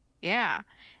 exactly. Yeah.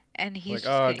 And Like, he's just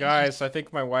oh, getting he's just guys, I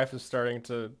think my wife is starting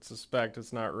to suspect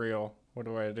it's not real. What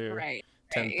do I do? right,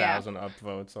 right, yeah, 10,000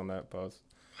 upvotes on that post.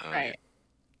 Oh yeah. right.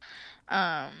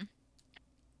 Um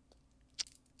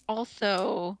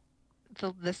Also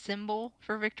the symbol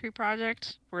for Victory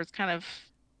Project, where it's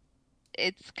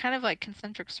kind of like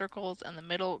concentric circles and the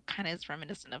middle kind of is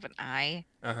reminiscent of an eye.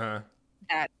 Uh-huh.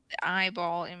 That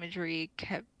eyeball imagery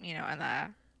kept,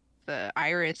 and the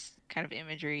iris kind of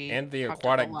imagery And the popped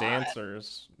up a aquatic lot.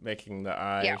 dancers making the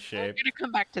eye Yeah, we're shape. gonna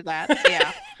come back to that.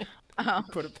 Yeah.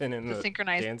 Put a pin in The the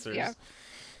synchronized, yeah, dancers.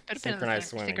 put a pin in the Synchronized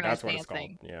swimming. That's synchronized what it's called.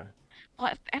 dancing. Yeah.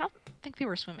 Well, I don't think they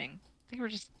were swimming. I think they were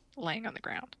just laying on the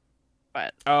ground.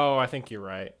 But Oh, I think you're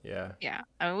right. Yeah. yeah,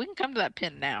 I mean, we can come to that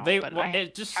pin now, but I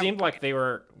It just have a seemed like point. they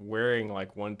were wearing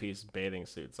like one piece bathing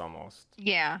suits almost.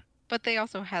 Yeah, but they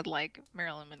also had like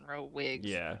Marilyn Monroe wigs.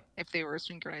 Yeah. If they were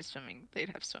synchronized swimming, they'd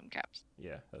have swim caps.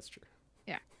 Yeah, that's true.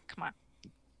 Yeah, come on,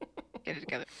 get it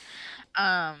together.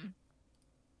 Um,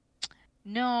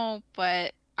 no,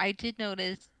 but I did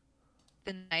notice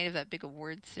the night of that big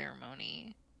awards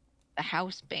ceremony, the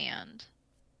house band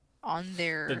on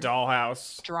The their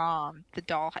dollhouse. drum, the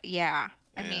doll. Yeah,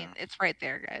 I Yeah. mean, it's right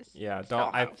there, guys. Yeah, It's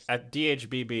Dollhouse. at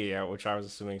DHBB, which I was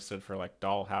assuming stood for like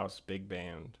Dollhouse Big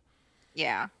Band.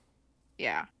 Yeah,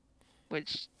 yeah.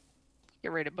 Which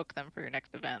get ready to book them for your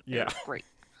next event. They're Yeah. great.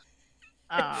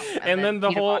 And And then then the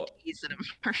Vita whole Montes and a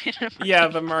yeah,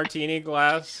 the martini. martini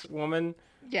glass woman.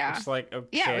 Yeah, It's like,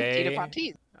 yeah, with Vita okay.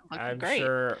 Montes. Looking I'm great.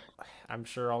 sure I'm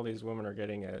sure all these women are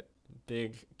getting a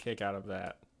big kick out of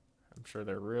that. I'm sure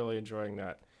they're really enjoying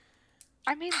that.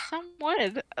 I mean, some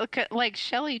would. Like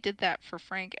Shelley did that for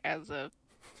Frank as a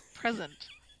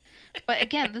present. But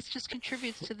again, this just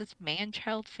contributes to this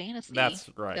man-child fantasy That's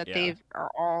right. that Yeah. they are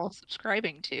all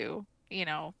subscribing to, you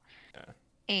know, Yeah.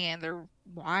 and their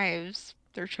wives,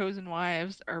 their chosen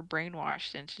wives, are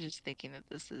brainwashed into just thinking that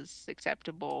this is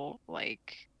acceptable,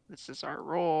 like this is our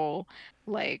role.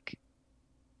 Like,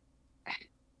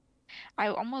 I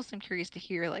almost am curious to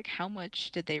hear like how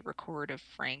much did they record of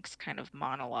Frank's kind of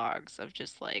monologues of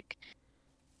just like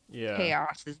Yeah.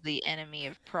 chaos is the enemy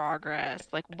of progress.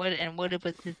 Like what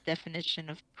was his definition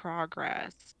of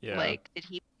progress? Yeah. Like did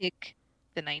he pick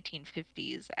the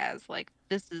 1950s as like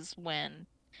this is when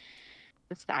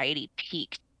society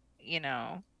peaked, you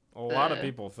know, A lot of the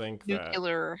people think that.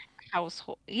 nuclear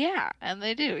household. Yeah, and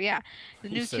they do. Yeah. The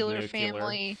He said nuclear nuclear.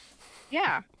 family.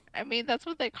 Yeah. I mean, that's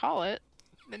what they call it.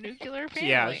 The nuclear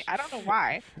Yeah. family. I don't know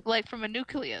why. Like from a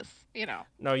nucleus, you know,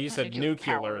 No, you not said nuclear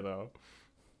nuclear power. though.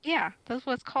 Yeah, that's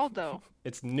what it's called though.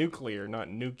 It's nuclear, not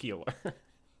nuclear.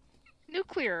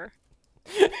 Nuclear.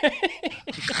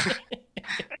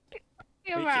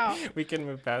 Think we about. can we can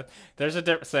move past. There's a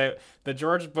difference. So the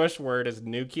George Bush word is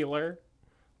nuclear,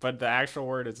 but the actual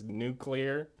word is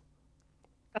nuclear.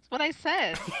 That's what I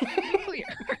said. Nuclear.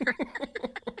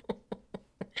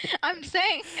 I'm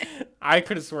saying I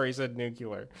could have swore he said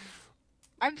nuclear.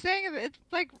 I'm saying it's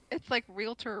like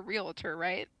realtor,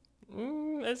 right?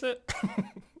 Is it?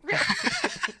 Real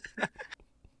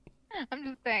I'm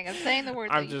just saying. I'm saying the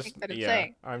words that I'm you just think that I'm yeah.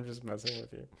 saying. I'm just messing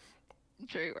with you. I'm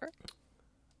sure you are.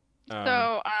 Um.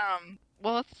 So,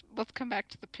 well, let's come back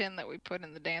to the pin that we put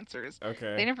in the dancers.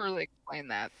 They Okay. never really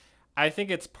explained that. I think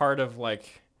it's part of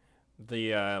like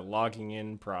the logging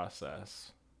in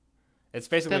process. It's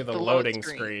basically That's the the load loading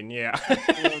screen. screen. Yeah.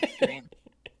 The load screen.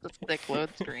 That's thick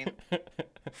load screen.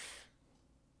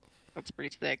 That's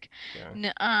pretty thick. Yeah.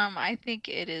 I think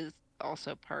it is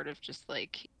also part of just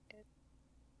like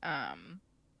um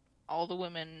all the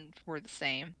women were the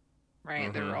same,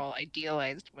 right? They were Mhm. all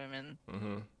idealized women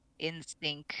Mhm. in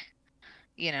sync,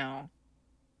 you know.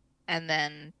 And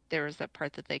then there was that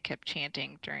part that they kept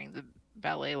chanting during the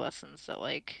ballet lessons that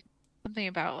like something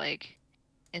about like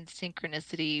in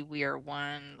synchronicity we are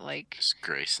one, like Just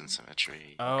grace and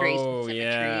symmetry. grace and Oh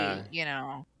yeah. symmetry, you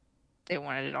know. They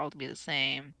wanted it all to be the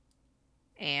same.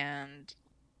 And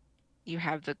you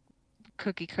have the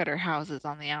cookie cutter houses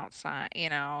on the outside, you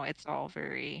know, it's all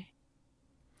very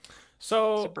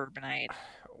So suburbanite.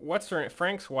 what's her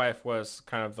Frank's wife was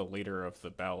kind of the leader of the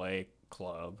ballet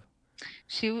club.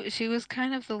 She was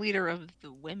kind of the leader of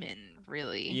the women,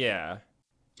 really. Yeah.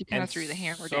 She kind And of threw the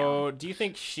hammer down. so do you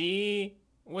think she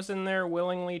was in there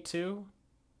willingly too?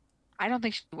 I don't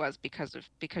think she was because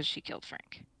she killed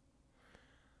Frank.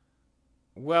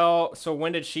 Well, so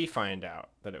when did she find out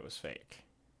that it was fake?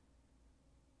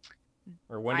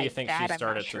 Or when do you I think she that I'm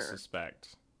not started to sure.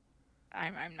 suspect?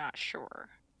 I'm not sure.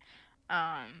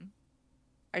 Um,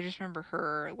 I just remember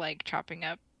her like chopping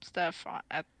up stuff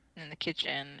at in the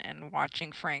kitchen and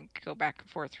watching Frank go back and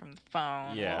forth from the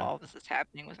phone while Yeah. all this is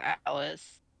happening with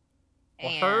Alice.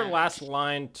 Well, her And last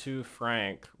line to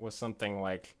Frank was something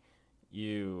like,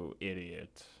 "You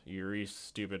idiot. You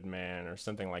stupid man," or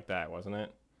something like that, wasn't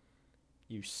it?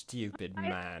 You stupid I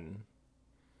man.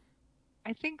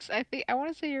 I think I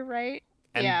want to say you're right.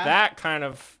 And Yeah. that kind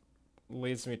of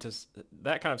leads me to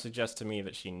that kind of suggests to me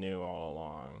that she knew all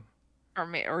along.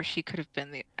 Or she could have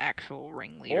been the actual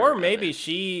ringleader Or of maybe it,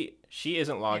 she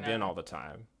isn't you logged in know. all the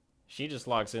time. She just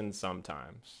logs in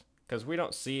sometimes cuz we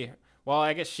don't see. Well,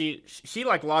 I guess she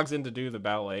like logs in to do the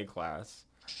ballet class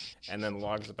and then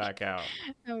logs back out.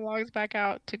 And logs back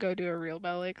out to go do a real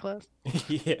ballet class.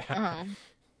 Yeah. Um,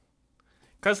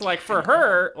 Cuz like I for don't know.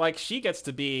 her, like she gets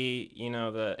to be,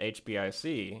 the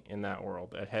HBIC in that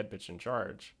world, a head bitch in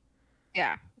charge.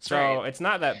 Yeah, that's So right. it's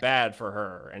not that bad for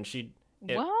her and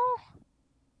it Well,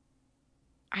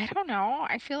 I don't know.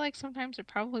 I feel like sometimes it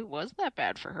probably was that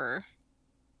bad for her.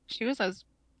 She was as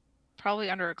probably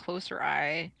under a closer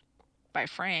eye by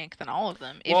Frank than all of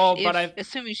them, well, but if I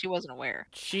assuming she wasn't aware.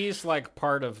 she's like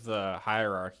part of the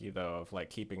hierarchy though of like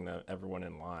keeping everyone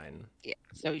in line. Yeah,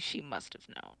 so she must have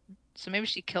known. So maybe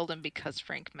she killed him because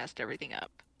Frank messed everything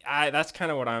up. That's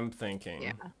kind of what I'm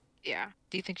Yeah, thinking. yeah.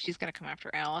 Do you think she's gonna come after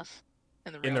Alice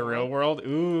in the In real the real world? world,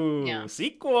 Yeah. ooh,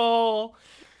 sequel.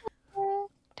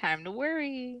 Time to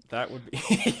worry. That would be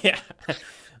yeah.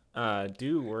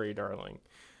 Do worry, darling.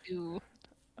 Ooh,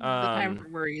 the time Um, for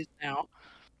worry is now.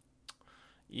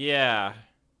 yeah.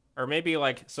 Or maybe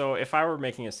like so if I were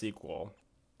making a sequel,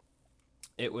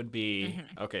 it would be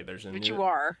Hmm. okay, there's a Which new you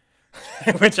are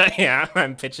which I am.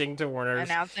 I'm pitching to Warner's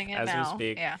announcing it as we now.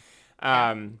 speak. Yeah,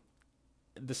 yeah. Um,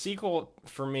 the sequel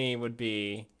for me would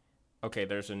be okay,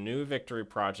 there's a new Victory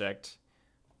Project,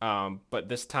 but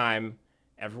this time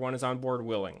everyone is on board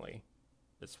willingly.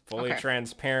 It's fully Okay.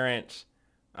 transparent.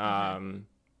 Mhm.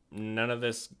 None of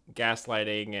this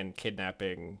gaslighting and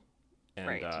kidnapping and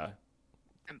Right.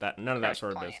 And that none of that crush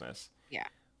sort of client. business. Yeah.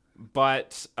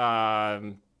 But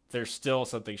there's still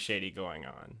something shady going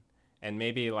on, and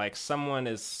maybe like someone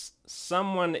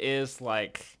is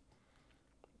like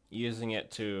using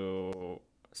it to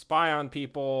spy on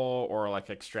people or like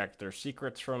extract their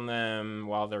secrets from them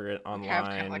while they're We have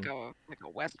kind of online. like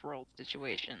a Westworld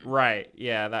situation. Right,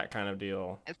 yeah, that kind of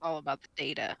deal. It's all about the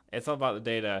data. It's all about the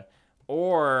data.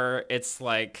 Or it's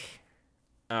like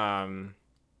um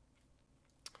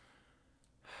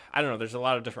I don't know, there's a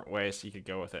lot of different ways you could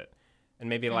go with it. And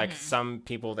maybe like Mhm. some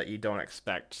people that you don't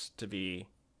expect to be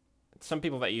some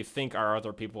people that you think are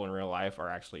other people in real life are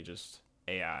actually just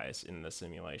AIs in the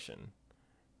simulation.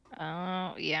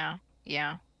 Oh, yeah.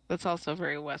 Yeah. That's also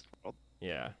very Westworld.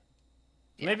 Yeah.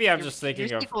 Yeah. Maybe I'm Your just your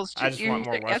thinking of sequels I too. just want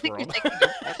more I think you're Westworld. thinking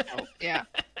of Westworld. Yeah.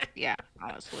 Yeah,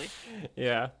 honestly.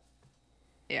 Yeah.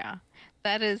 Yeah.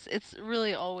 That is it's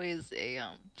really always a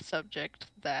subject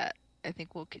that I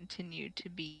think will continue to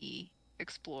be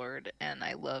explored, and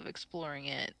I love exploring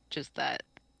it. Just that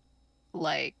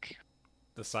like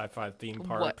The sci-fi theme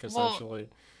what park well essentially.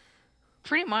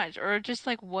 pretty much, or just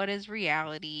like what is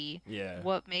reality? Yeah.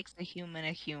 What makes a human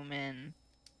a human?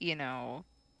 You know,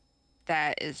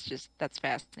 that is just that's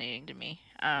fascinating to me.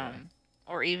 Yeah.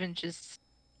 Or even just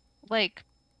like,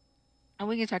 and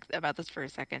we can talk about this for a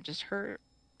second. Just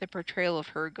the portrayal of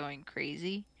her going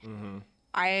crazy. Mhm.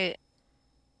 I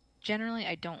generally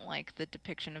I don't like the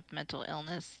depiction of mental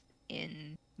illness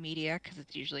in media because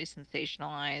it's usually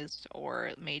sensationalized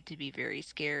or made to be very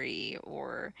scary,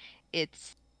 or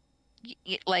it's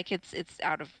like it's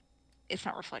out of it's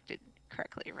not reflected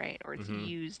correctly, right? Or it's Mhm.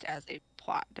 used as a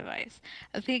plot device.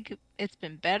 I think it's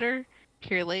been better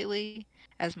here lately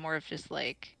as more of just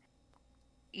like,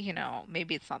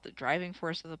 maybe it's not the driving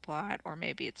force of the plot, or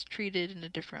maybe it's treated in a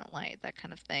different light, that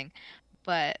kind of thing.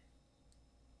 But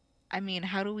I mean,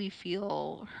 how do we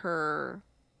feel her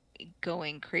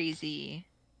going crazy?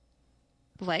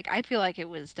 Like, I feel like it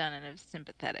was done in a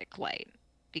sympathetic light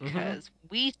Mhm. because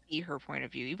we see her point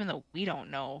of view, even though we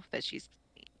don't know that she's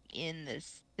in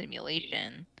this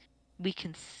simulation. We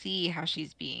can see how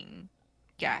she's being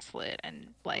gaslit,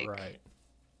 and like Right.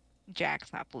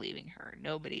 Jack's not believing her.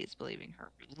 Nobody is believing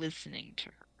her, listening to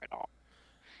her at all,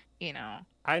 you know?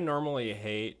 I normally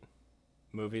hate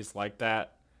movies like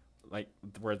that, like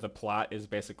where the plot is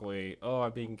basically, oh,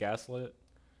 I'm being gaslit.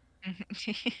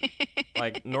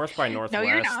 Like North by No,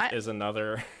 you're Northwest not. is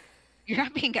another. You're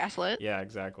not being gaslit. Yeah,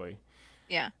 exactly.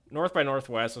 Yeah. North by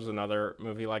Northwest was another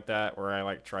movie like that where I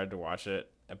like tried to watch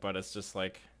it, but it's just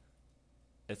like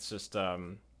it's just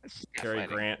It's just Cary gaslighting.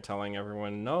 Grant telling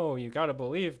everyone, "No, you got to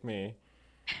believe me."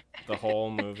 The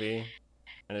whole movie,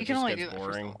 and it You can just only gets do that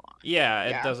for so boring. long. Yeah, it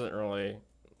Yeah. doesn't really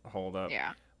hold up.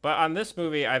 Yeah. But on this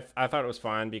movie, I thought it was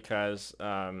fine because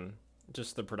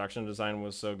just the production design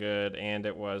was so good, and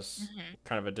it was Mhm.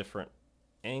 kind of a different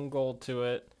angle to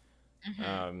it. Mhm.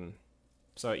 Um,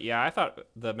 so yeah, I thought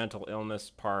the mental illness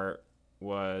part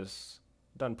was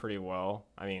done pretty well.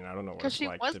 I mean, I don't know what Because it's she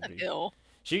like to wasn't be. ill.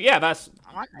 Yeah, that's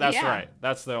Yeah. right.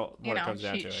 That's the what it comes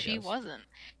down to, I She guess. wasn't.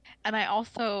 And I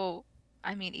also,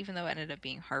 I mean, even though it ended up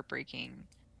being heartbreaking,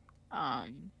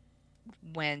 um,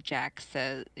 when Jack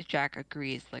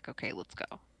agrees, like, okay, let's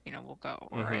go. We'll go.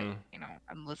 All right. Mm-hmm.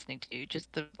 I'm listening to you.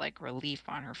 Just the like relief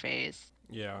on her face,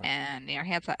 Yeah. and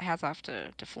hats off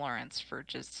to Florence for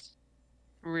just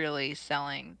really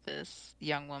selling this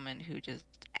young woman who just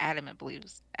adamantly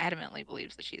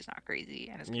believes that she's not crazy,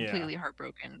 and is Yeah. completely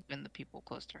heartbroken when the people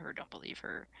close to her don't believe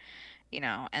her.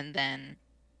 And then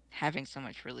having so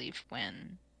much relief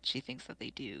when she thinks that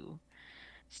they do.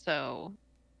 So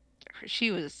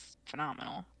she was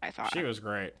phenomenal, I She thought. was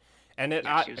great. And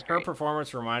Yeah, she was her great.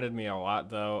 performance reminded me a lot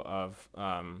though of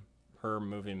her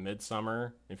movie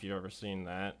Midsummer, if you've ever seen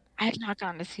that. I have not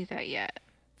gotten to see that yet.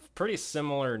 Pretty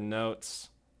similar notes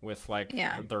with like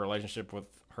Yeah. the relationship with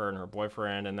her and her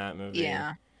boyfriend in that movie.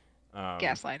 Yeah. Um,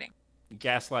 Gaslighting.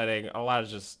 gaslighting, a lot of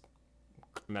just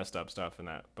messed up stuff in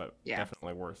that, but Yeah.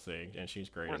 definitely worth seeing, and she's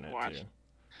great Worth in a it too. watch.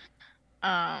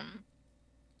 Um,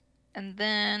 and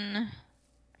then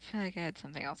I feel like I had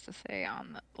something else to say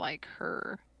on like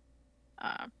her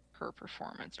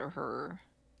performance, or her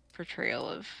portrayal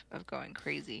of going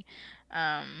crazy.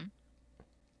 Um,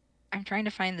 I'm trying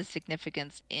to find the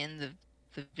significance in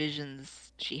the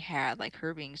visions she had, like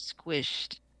her being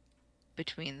squished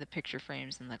between the picture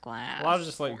frames and the A lot of glass,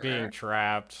 just like being or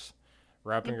trapped,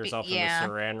 wrapping herself in the yeah.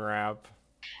 saran wrap.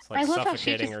 It's I like love how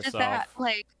she suffocating just did that, herself.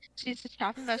 like She's just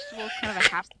chopping vegetables, kind of a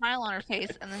half smile on her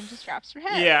face, and then just drops her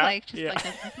head, Yeah, like just yeah. like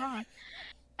nothing's wrong.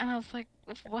 And I was like,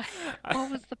 what? What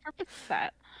was the purpose of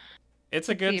that? It's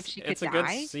a To see good if she could it's a good die?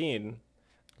 scene.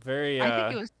 Very I think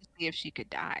it was to see if she could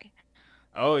die.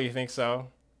 oh, you think so?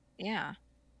 Yeah.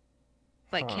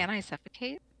 Like, Huh. can I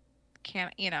suffocate?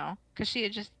 Can you know? Because she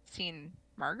had just seen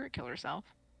Margaret kill herself,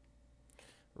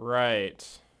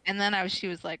 Right. and then she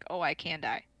was like, oh, I can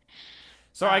die.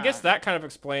 So I guess Um, that kind of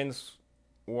explains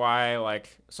why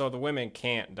like so the women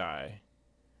can't die.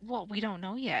 well, we don't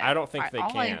know yet. I don't think they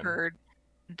All I can. heard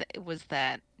was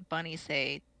that Bunny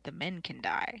say the men can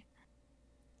die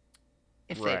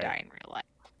if they Right. die in real life,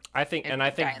 if I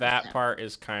they die think in the that sim. part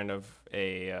is kind of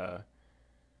a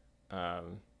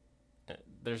um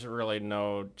there's really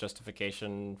no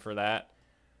justification for that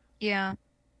Yeah,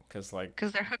 cuz like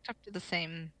because they're hooked up to the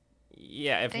same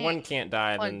yeah, if thing, one can't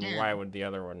die plugged then why in. would the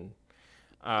other one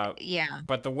uh Yeah,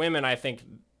 but the women I think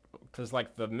cuz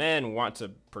like the men want to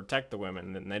protect the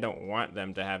women and they don't want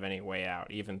them to have any way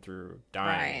out even through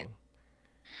right. dying.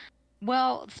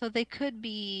 Well, so they could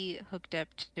be hooked up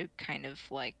to kind of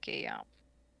like a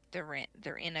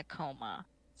they're in a coma,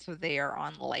 so they are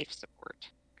on life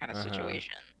support kind of Uh-huh.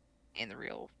 situation in the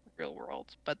real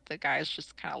world. But the guys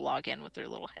just kind of log in with their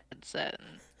little headset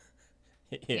and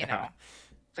you Yeah. know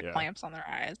the Yeah. clamps on their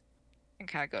eyes and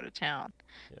kind of go to town.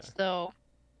 Yeah. So,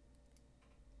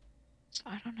 so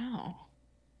I don't know.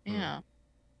 Hmm. Yeah.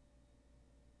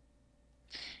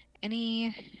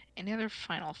 Any other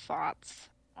final thoughts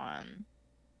on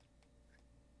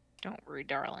Don't Worry,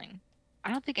 Darling?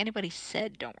 I don't think anybody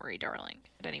said Don't Worry, Darling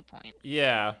at any point.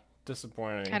 Yeah,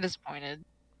 disappointing. Kind of disappointed.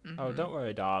 Oh, Hmm. don't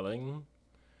worry, darling.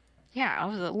 Yeah, I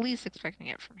was at least expecting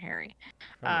it from Harry.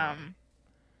 Come on. Um,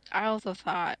 I also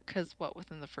thought, because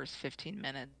within the first 15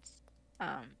 minutes,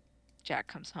 um, Jack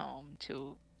comes home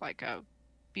to like a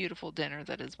beautiful dinner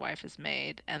that his wife has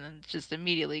made, and then just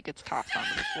immediately gets tossed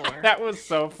onto the floor. That was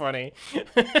so funny.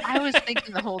 I was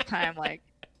thinking the whole time, like,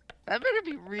 that better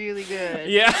be really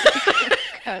good, Yeah.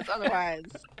 because otherwise,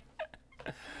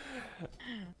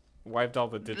 Wiped all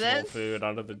the digital this, food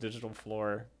onto the digital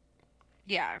floor.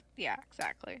 yeah,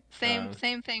 exactly. Um,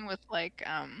 Same thing with like,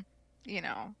 you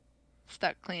know,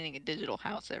 stuck cleaning a digital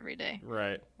house every day.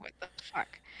 right. What the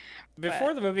fuck? But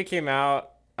Before the movie came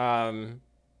out,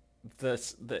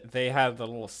 they had the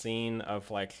little scene of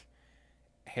like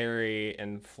Harry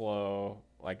and Flo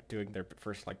like doing their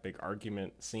first like big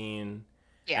argument scene,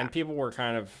 yeah, and people were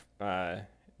kind of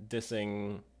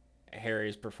dissing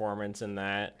Harry's performance in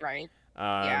that. right.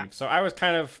 Yeah. So I was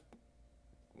kind of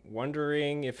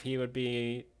wondering if he would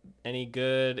be any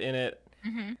good in it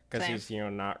because Same. he's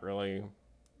not really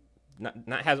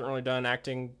not hasn't really done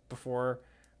acting before.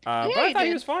 But Yeah, I he thought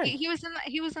he did. was fine. He was in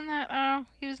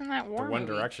that The war One movie.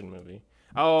 Direction movie.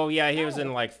 Oh yeah, he was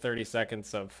in No, like 30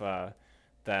 seconds of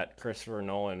that Christopher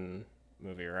Nolan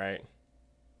movie, right?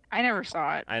 I never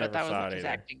saw it, I but never that was saw like it his either.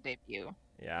 acting debut.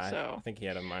 Yeah, I So, think he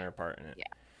had a minor part in it. yeah.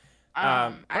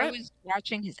 But I was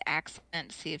watching his accent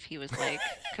to see if he was like,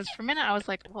 because for a minute I was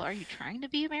like, well, are you trying to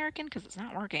be American? Because it's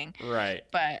not working. right,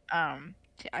 But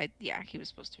yeah, he was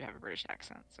supposed to have a British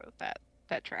accent, so that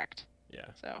tracked.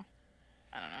 yeah, So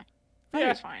I don't know. Thought he yeah.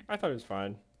 was fine. I thought he was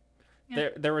fine. Yeah.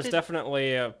 There was Did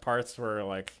definitely parts where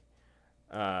like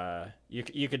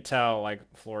you could tell like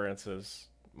Florence is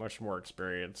much more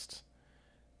experienced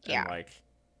and yeah.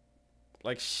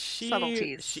 like she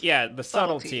Subtleties. yeah the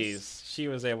Subtleties. subtleties she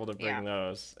was able to Yeah. bring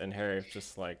those and Harry's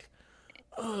just like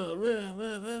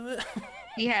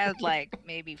He had like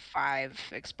maybe 5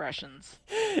 expressions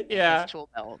in his yeah tool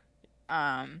belt.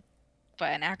 Um,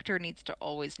 but an actor needs to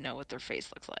always know what their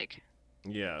face looks like.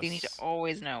 They need to yes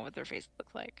always know what their face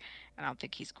looks like. And I don't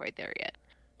think he's quite there yet.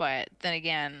 But then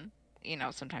again,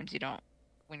 sometimes you don't.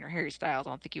 When you're Harry Styles,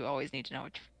 I don't think you always need to know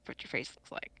what your face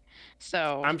looks like.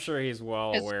 So, I'm sure he's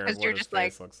well aware of because what you're his just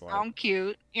like, face looks like. I'm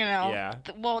cute, Yeah,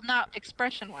 Well, not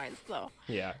expression wise though.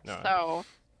 yeah, no, So,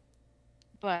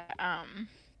 but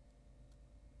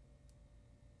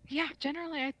yeah,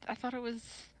 generally I thought it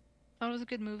was a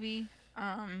good movie.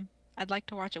 I'd like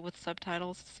to watch it with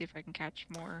subtitles to see if I can catch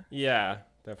yeah,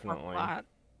 more definitely. plot,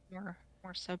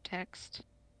 more subtext.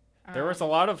 There was a Um,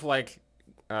 lot of like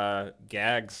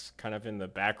gags kind of in the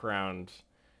background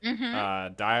mhm.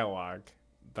 dialogue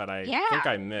that I think Yeah,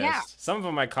 I yeah. missed. Some of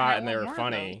them I And caught I and they want were more of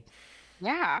those. funny.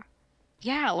 Yeah.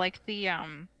 Yeah, like the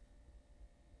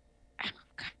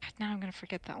God, now I'm gonna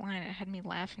forget that line. It had me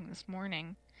laughing this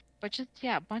morning. But just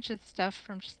yeah, a bunch of stuff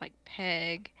from just like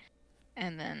Peg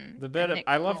and then and Nick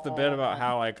I love the bit Kroll about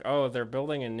how like oh they're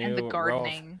building a and the new row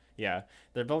of gardening. yeah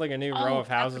they're building a new row Oh, of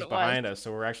that's what houses it was. behind us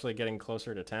so we're actually getting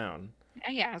closer to town.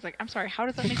 Yeah, I was like, I'm sorry, how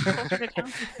does that make you closer to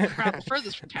town? We're not the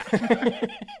furthest from town.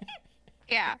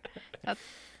 Yeah, that's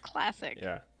classic.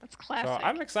 Yeah. That's So classic.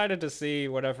 I'm excited to see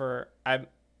whatever.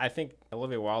 I think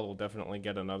Olivia Wilde will definitely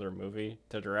get another movie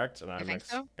to direct, and You think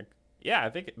so? yeah, I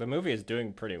think the movie is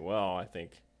doing pretty well. I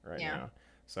think right Yeah. now,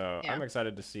 so Yeah. I'm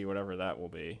excited to see whatever that will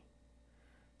be.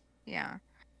 Yeah.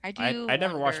 I do I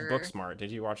never watched wonder. Booksmart. Did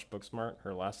you watch Booksmart?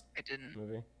 Her last I didn't.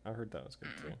 movie. I heard that was good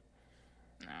Mm, too.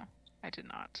 no, I did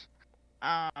not.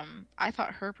 I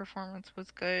thought her performance was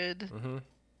good. Mm-hmm.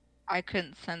 I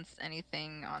couldn't sense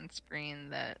anything on screen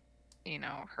that,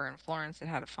 her and Florence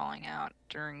had a falling out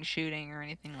during shooting or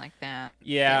anything like that.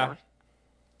 They Yeah.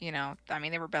 were, I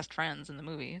mean, they were best friends in the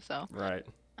movie, so Right.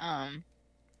 um,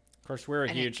 Of course, we're I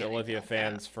didn't huge get anything Olivia like that.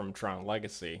 fans from Tron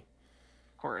Legacy.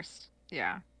 Of course,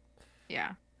 yeah,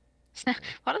 yeah. A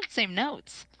lot of the same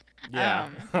notes. Yeah,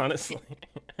 Um, honestly.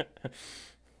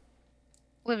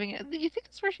 Living it. Do you think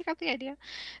that's where she got the idea?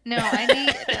 No, I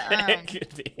need. It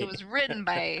could be. It was written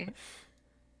by.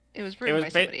 It was It written was by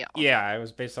somebody else. yeah, it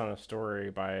was based on a story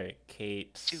by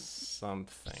Kate Shoot.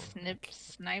 something.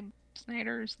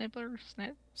 Snyder, Snibbler,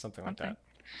 Something like something. that.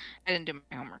 I didn't do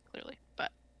my homework clearly,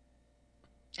 but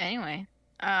anyway.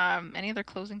 Any other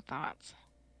closing thoughts?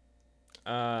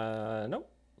 Nope.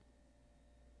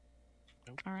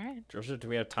 All right. Georgia, do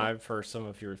we have time for some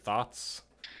of your thoughts?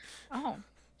 Oh,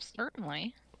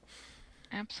 certainly.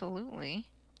 Absolutely.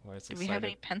 Was Do we have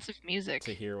any excited pensive music?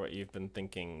 to hear what you've been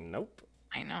thinking? Nope.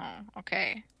 I know.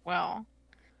 Okay. Well,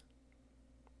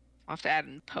 I'll have to add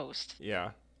in post.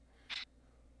 Yeah.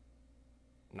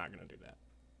 Not gonna do that.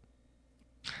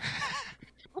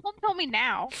 Well, don't tell me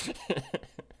now.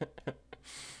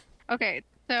 Okay.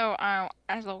 So,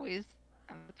 as always,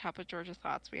 at the top of Georgia's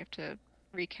thoughts, we have to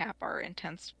recap our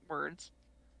intense words: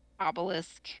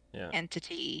 obelisk, Yeah.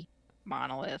 entity,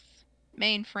 monolith,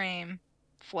 mainframe,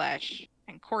 flesh,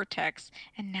 and cortex.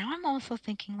 And now I'm also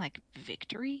thinking like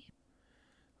victory.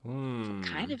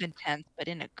 Kind of intense, but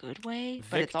in a good way.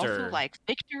 But it's also Victor. like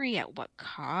victory at what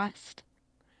cost?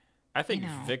 I think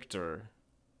know. Victor.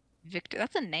 Victor,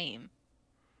 that's a name.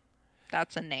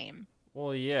 That's a name.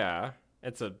 Well, yeah.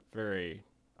 It's a very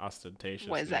ostentatious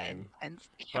What is that? name. Intense?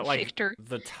 But like Victor.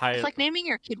 the It's title, like naming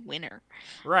your kid Winner,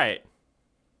 right?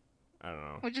 I don't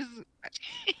know. which is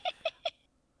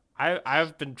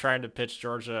I've been trying to pitch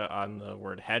Georgia on the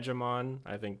word hegemon.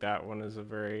 I think that one is a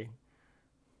very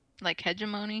like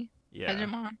hegemony. yeah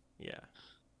Hegemon. yeah.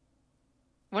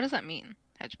 What does that mean?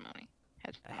 Hegemony.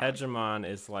 Hegemon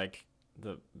is like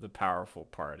the powerful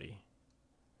party.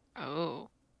 Oh.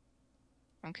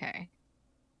 Okay.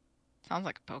 Sounds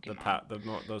like a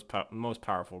Pokemon. Most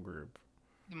powerful group.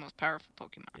 The most powerful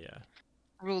Pokemon. Yeah.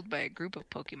 Ruled by a group of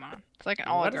Pokemon. It's like an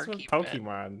What is oligarchy. with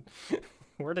Pokemon?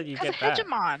 Where did you Because get that?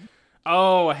 Hegemon.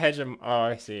 Oh, a hegemon. Oh,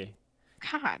 I see.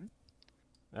 God.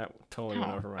 That totally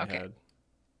went Oh, over my okay. head.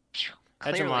 Phew,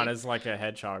 Hegemon clearly. is like a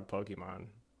hedgehog Pokemon.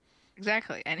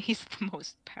 Exactly. And he's the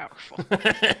most powerful.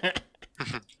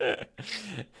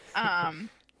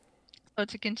 So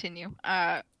to continue,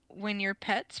 when your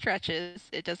pet stretches,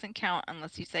 it doesn't count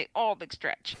unless you say, "Oh, big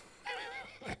stretch."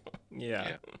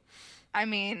 Yeah. I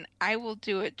mean, I will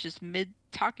do it just mid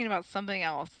talking about something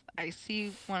else. I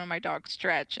see one of my dogs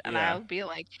stretch, and Yeah. I'll be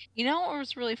like, what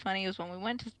was really funny was when we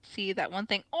went to see that one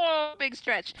thing, "Oh, big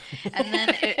stretch," and then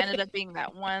it ended up being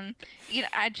that one.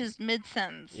 I just mid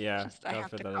sentence, Yeah, I gotta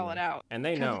have fit to that in call it there. out And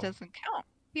they because know. it doesn't count.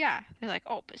 Yeah, they're like,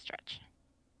 "Oh, big stretch."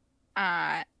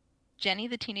 Jenny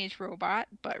the Teenage Robot,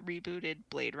 but rebooted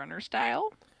Blade Runner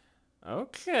style.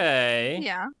 Okay.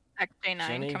 Yeah, XJ9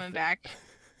 Jenny coming back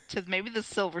to maybe the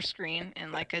silver screen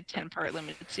in like a 10-part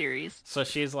limited series. So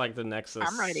she's like the Nexus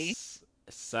I'm ready.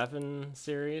 7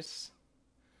 series?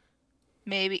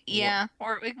 Maybe, yeah.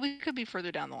 Or we could be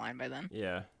further down the line by then.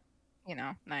 Yeah.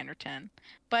 9 or 10.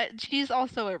 But she's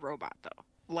also a robot though.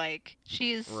 Like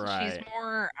she's Right.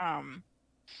 more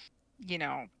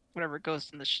whatever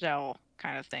Ghost in the Shell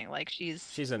kind of thing. Like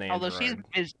she's an android. although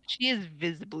she is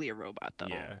visibly a robot though.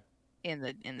 Yeah. In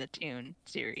the Toon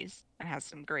series and has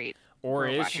some great. Or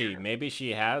is robot she? hair. Maybe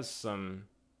she has some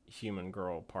human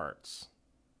girl parts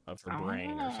of her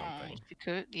brain or something. She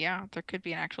could, yeah. There could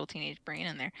be an actual teenage brain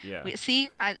in there. Yeah.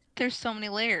 There's so many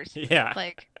layers. Yeah.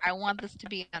 Like I want this to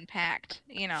be unpacked.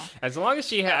 As long as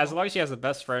she has a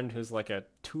best friend who's like a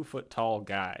 2-foot tall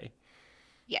guy.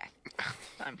 Yeah,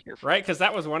 I'm here for. Right, because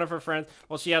that was one of her friends.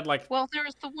 Well, she had like. Well, there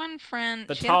was the one friend.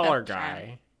 The she had a taller best guy.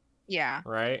 friend. Yeah.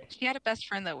 Right. She had a best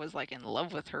friend that was like in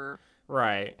love with her.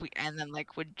 Right. And then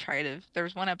like would try to. There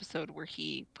was one episode where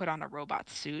he put on a robot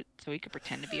suit so he could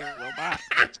pretend to be a robot,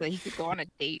 so that he could go on a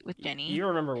date with Jenny. You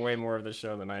remember way more of the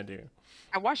show than I do.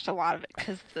 I watched a lot of it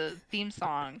because the theme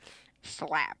song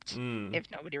slapped. Mm. If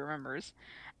nobody remembers,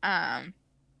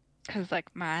 because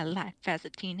like my life as a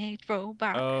teenage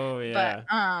robot. Oh But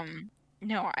yeah.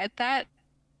 no, that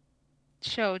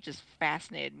show just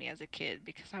fascinated me as a kid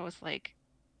because I was like,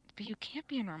 but you can't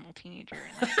be a normal teenager.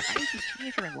 And like, why is this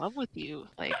teenager in love with you?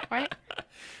 Like, why?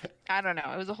 I don't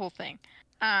know. It was a whole thing.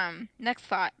 Next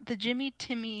thought: the Jimmy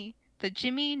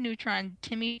Neutron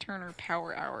Timmy Turner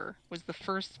Power Hour was the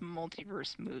first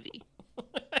multiverse movie.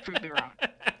 Prove me wrong.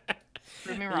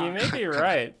 Prove me You wrong. may be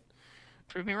right.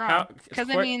 Prove me wrong. Because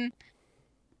I quick- mean,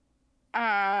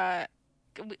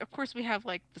 of course we have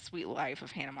like the Sweet Life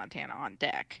of Hannah Montana on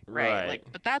deck, right? Right. Like,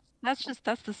 but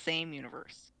that's the same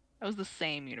universe. That was the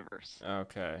same universe.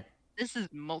 Okay. This is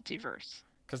multiverse.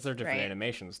 Because they're different Right.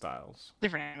 animation styles.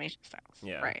 Different animation styles.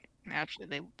 Yeah. Right. Naturally,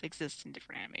 they exist in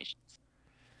different animations.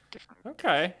 Different.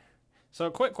 Okay. So,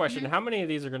 quick question: Mhm. how many of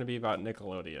these are going to be about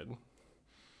Nickelodeon?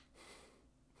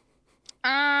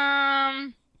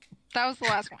 That was the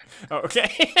last one. Oh,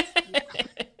 okay.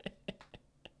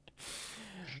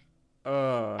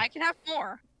 I can have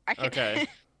more. I can. Okay.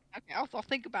 Okay, I'll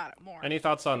think about it more. Any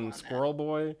thoughts Come on on, Squirrel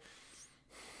Boy?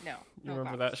 No. You No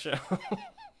remember thoughts. that show?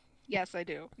 Yes, I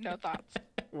do. No thoughts.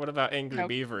 What about Angry Nope.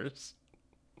 Beavers?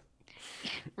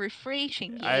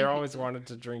 Refreshing. I yay. always wanted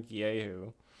to drink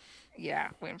Yahoo. Yeah,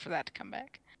 waiting for that to come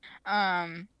back.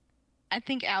 I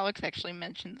think Alex actually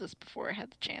mentioned this before I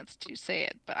had the chance to say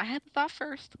it, but I had the thought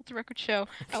first. Let the record show.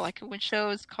 I like it when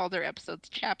shows call their episodes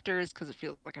chapters because it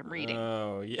feels like I'm reading.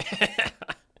 Oh, yeah.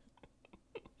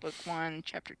 Book 1,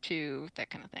 Chapter 2, that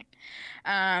kind of thing.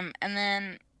 And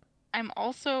then I'm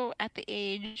also at the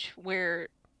age where,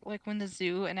 like, when the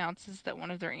zoo announces that one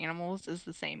of their animals is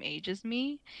the same age as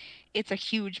me, it's a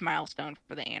huge milestone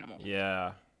for the animal.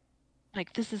 Yeah.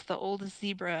 Like, this is the oldest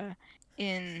zebra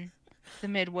in the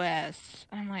Midwest.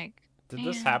 I'm like, Did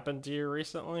this Man. happen to you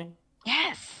recently?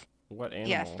 yes, What animal?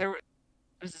 yes, it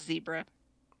was a zebra.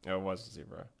 Oh, it was a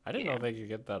zebra. I didn't Yeah. know they could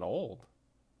get that old.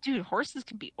 Dude, horses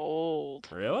can be old.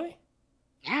 Really?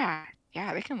 Yeah,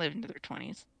 they can live into their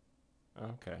 20s.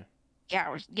 Okay.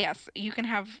 Yeah, yes, you can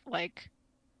have like,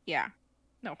 yeah.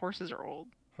 No, horses are old.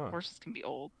 Huh. Horses can be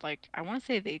old. Like, I want to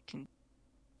say they can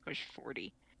push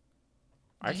 40.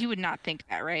 I- You would not think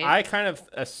that, right? I kind of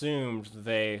assumed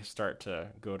they start to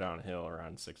go downhill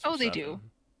around 6 or Oh, 7. they do.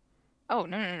 Oh,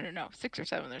 no. 6 or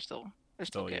 7, they're still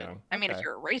Still good. young. I mean, if Okay.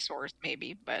 you're a racehorse,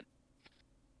 maybe, but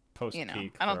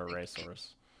Post-peak I don't for a think-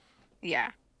 racehorse. yeah.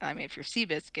 I mean, if you're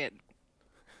Seabiscuit,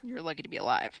 you're lucky to be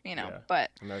alive, Yeah. But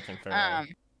American Pharaoh, yeah.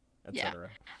 etc.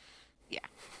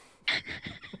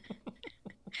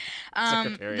 this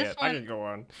Secretariat. I one, could go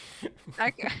on.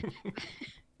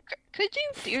 could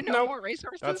you? Do you know Nope. more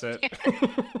racehorses? That's it.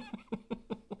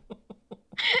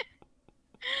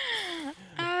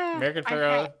 American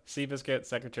Pharaoh, Seabiscuit,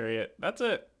 Secretariat. That's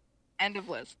it. End of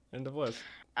list. End of list.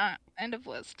 End of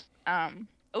list.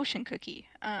 Ocean Cookie.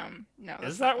 No.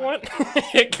 Is that's that not one?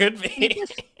 It could be.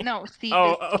 Seabiscuit. No, Oh,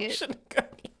 Seabiscuit. Ocean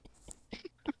Cookie.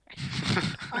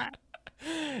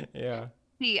 Yeah.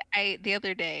 See, the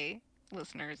other day,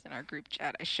 listeners in our group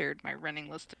chat, I shared my running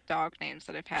list of dog names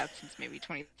that I've had since maybe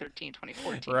 2013,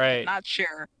 2014. Right.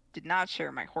 Did not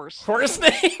share my horse. Horse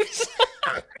names.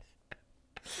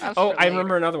 That's Oh, for I later.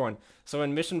 remember another one. So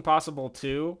in Mission Possible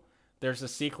 2, there's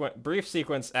a brief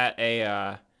sequence at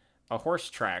a horse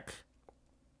track.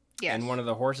 Yes. And one of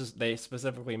the horses, they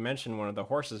specifically mention one of the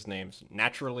horses' names,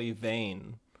 Naturally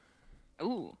Vain.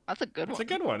 Ooh, that's a good That's one. a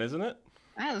good one, isn't it?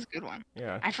 That is a good one.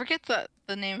 Yeah. I forget the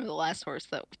name of the last horse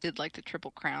that did like the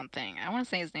Triple Crown thing. I want to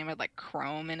say his name had like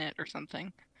Chrome in it or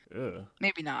something. Ugh.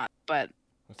 Maybe not, but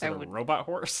Is I it a would- robot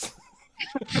horse?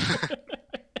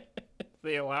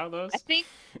 They allow those? I think,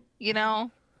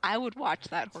 I would watch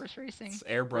that horse racing. It's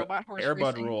Robot horse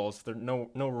Airbud racing. rules. There's no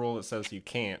rule that says you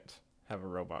can't have a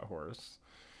robot horse.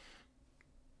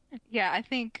 Yeah, I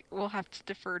think we'll have to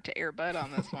defer to Airbud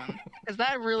on this one because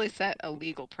that really set a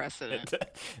legal precedent.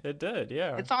 It did,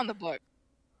 yeah. It's on the book.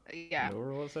 Yeah, No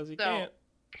rule that says you So, can't.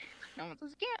 no one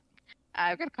says you can't.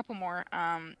 I've got a couple more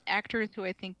actors who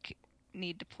I think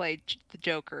need to play the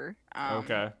Joker.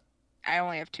 Okay. I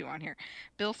only have 2 on here.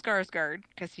 Bill Skarsgård,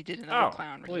 because he did another Oh,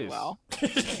 clown really please. well.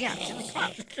 Yeah, he's a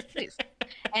clown, please.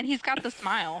 And he's got the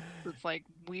smile that's like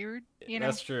weird,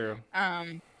 That's true.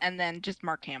 And then just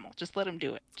Mark Hamill. Just let him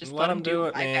do it. Just Let him do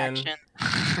it, live man.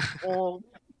 action. Old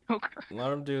Joker.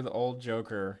 Let him do the old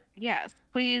Joker. Yes,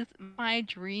 please. My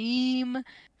dream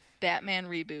Batman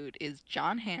reboot is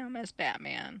John Hamm as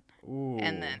Batman, Ooh.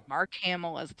 and then Mark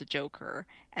Hamill as the Joker,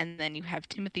 and then you have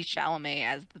Timothy Chalamet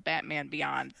as the Batman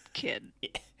Beyond kid.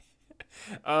 End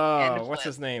Oh, of what's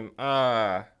list. his name?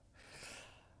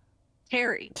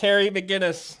 Terry. Terry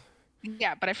McGinnis.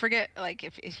 Yeah, but I forget like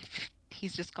if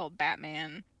he's just called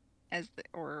Batman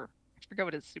or I forget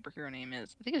what his superhero name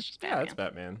is. I think it's just Yeah, that's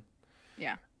Batman.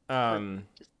 Batman. Yeah, or Um,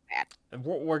 just Bat.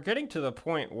 we're getting to the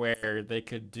point where they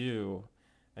could do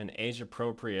an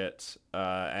age-appropriate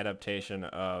adaptation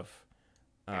of,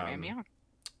 Batman um, Beyond.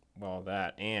 well,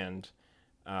 that and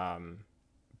um,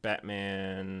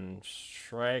 Batman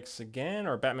Strikes Again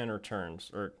or Batman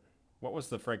Returns or what was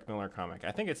the Frank Miller comic?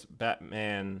 I think it's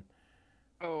Batman.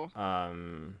 Oh,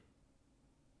 Um,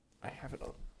 I have it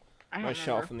on I don't my remember.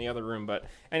 shelf in the other room, but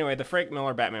anyway, the Frank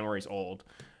Miller Batman where he's old.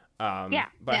 Yeah,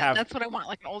 But yeah, that's what I want,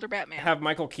 like an older Batman. have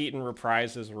Michael Keaton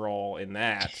reprise his role in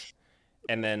that,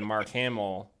 and then Mark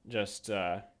Hamill just be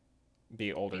Being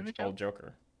the old Joker.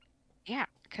 Joker. Yeah,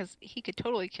 because he could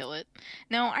totally kill it.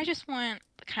 No, I just want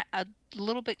a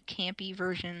little bit campy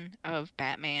version of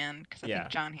Batman because I think Yeah,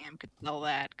 John Hamm could sell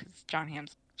that because John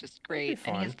Hamm's just it'd be great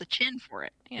and he has fun. the chin for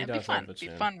it. He It'd be does have fun. the Be a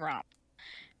chin. fun romp.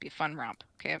 Be a fun romp.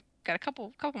 Okay, I've got a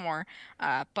couple more.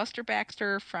 Buster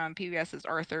Baxter from PBS's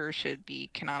Arthur should be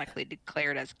canonically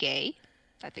declared as gay.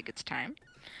 I think it's time.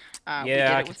 We Yeah, did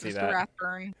I it could with see Mr. that.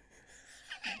 Rathburn.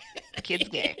 The kid's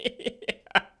gay.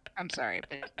 I'm sorry,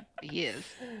 but he is.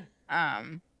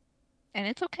 Um, and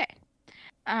it's okay.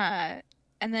 Uh,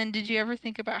 and then did you ever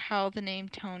think about how the name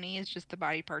Tony is just the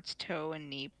body parts toe and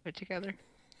knee put together?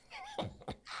 Huh.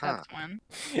 That's one.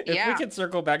 If we Yeah. could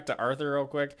circle back to Arthur real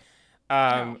quick,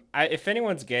 No. if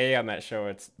anyone's gay on that show,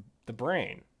 it's the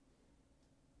Brain.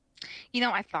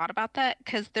 I thought about that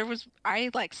because I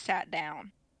like sat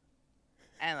down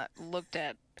and looked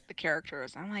at the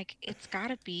characters. I'm like, it's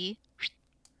gotta be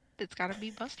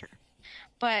Buster.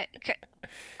 But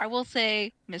I will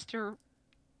say, Mr.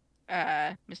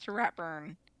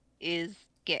 Ratburn is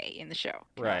gay in the show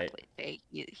Right. canonically.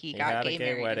 He He got had a gay gay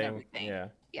married and wedding. everything. Yeah.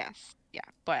 Yes, yeah.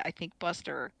 But I think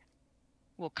Buster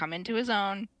will come into his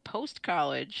own post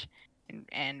college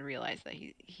and realize that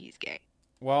he's gay.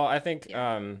 Well, I think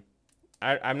Yeah.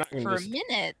 I'm not gonna For a just.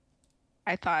 minute,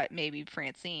 I thought maybe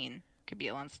Francine could be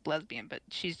a lesbian, but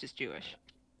she's just Jewish.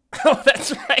 Oh,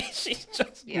 that's right. She's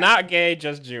just Yeah. not gay,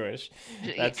 just Jewish.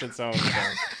 Yeah. That's its own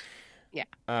thing. Yeah.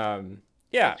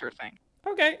 Yeah. That's her thing.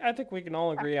 Okay, I think we can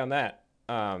all agree on that.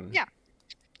 Yeah.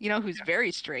 You know who's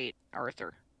very straight?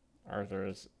 Arthur. Arthur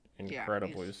is Yeah.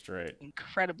 incredibly He's straight.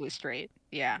 incredibly straight.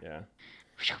 Yeah. Yeah.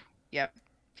 Yep.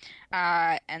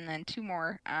 And then two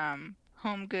more.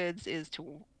 Home Goods is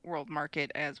to World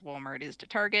Market as Walmart is to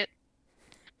Target.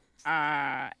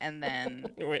 And then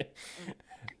Wait.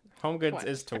 Home Goods what?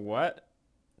 is to what?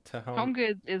 To home. Home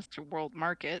Goods is to World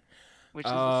Market, which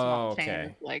is a Oh, small chain okay.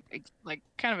 of like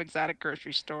kind of exotic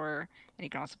grocery store, and you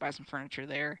can also buy some furniture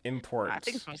there. Import I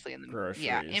think it's mostly in the groceries.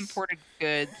 imported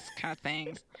goods kind of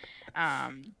things.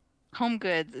 Home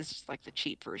Goods is just like the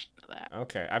cheap version of that.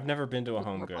 Okay, I've never been to a With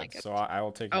Home more Goods, blankets. so I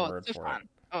will take your Oh, word it's so for fun.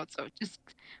 Oh, it's so just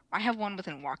I have one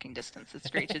within walking distance. It's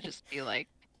great to just be like,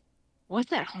 what's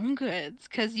that Home Goods?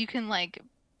 Because you can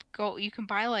you can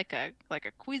buy like a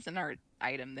Cuisinart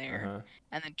item it. there, Uh-huh.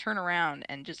 and then turn around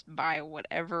and just buy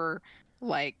whatever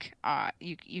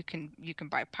you can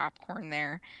buy popcorn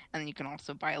there, and then you can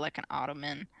also buy like an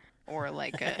ottoman or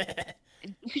like a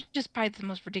you could just buy the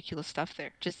most ridiculous stuff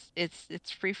there. Just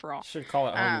it's free for all. Should call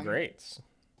it Home Um, Greats.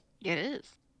 it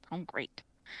is. Oh, great.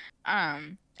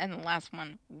 And the last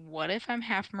one, what if I'm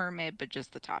half mermaid but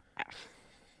just the top half?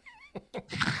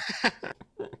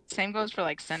 Same goes for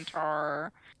like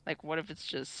centaur. Like, what if it's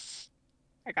just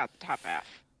I got the top half?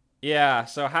 Yeah,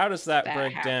 so how does that That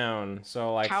break half. down?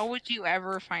 So like How would you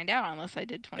ever find out unless I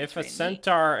did if a 23andMe?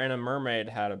 centaur and a mermaid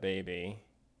had a baby,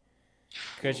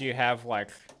 could you have like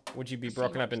would you be The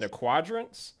broken up into seahorse.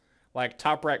 quadrants? Like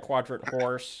top right quadrant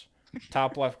horse,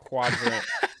 top left quadrant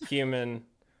human,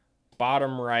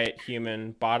 bottom right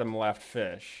human, bottom left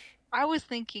fish. I was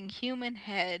thinking human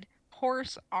head,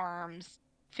 horse arms,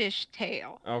 fish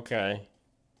tail. Okay.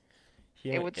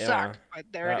 It would Yeah, suck, but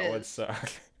there it that would is. suck.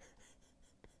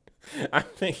 I'm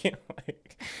thinking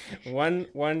like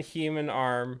one human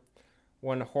arm,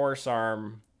 one horse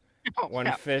arm, Oh, one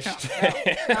no, fish no, tail.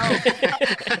 no,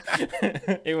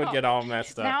 It would no. get all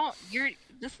messed up. Now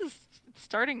this is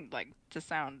starting like to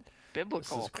sound This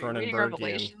biblical. is Are you reading Cronenbergian.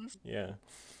 Revelations? Yeah.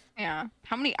 Yeah.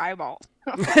 How many eyeballs?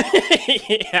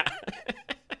 Yeah.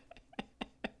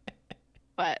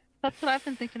 But that's what I've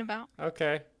been thinking about.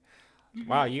 Okay. Mhm,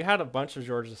 Wow, you had a bunch of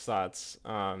George's thoughts.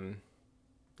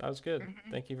 That was good. mhm.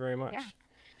 Thank you very much. Yeah.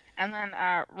 And then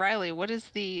Riley, what is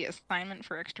the assignment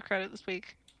for extra credit this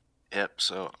week? Yep.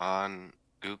 So on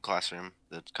Google Classroom,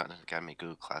 the Khan Academy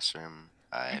Google Classroom,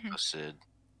 I Mhm. posted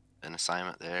an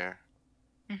assignment there.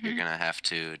 You're Mhm. gonna have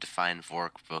to define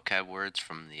vocab words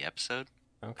from the episode.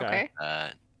 Okay.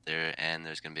 Okay.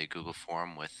 there's going to be a Google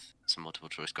form with some multiple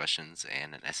choice questions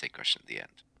and an essay question at the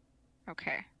end.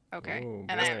 Okay. Okay. Ooh,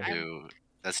 And boy.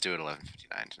 Let's do it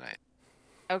 11:59 tonight.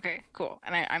 okay, cool.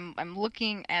 And I'm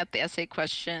looking at the essay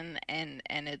question and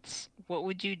it's what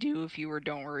would you do if you were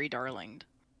Don't Worry Darling?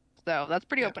 So that's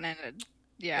pretty Yep. open-ended.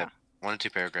 Yeah. Yep. 1 to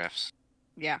 2 paragraphs.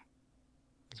 Yeah.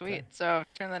 Sweet. Okay. So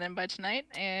turn that in by tonight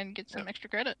and get some extra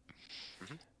credit.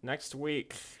 Next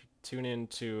week, tune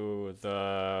into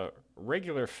the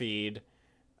regular feed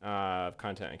of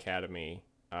Content Academy.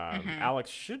 Alex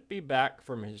should be back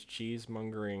from his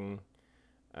cheesemongering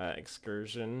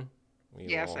excursion.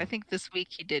 Yes, I think this week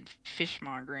he did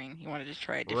fishmongering. He wanted to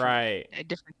try a Right.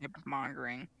 different type of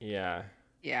mongering. Yeah.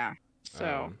 Yeah.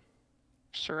 So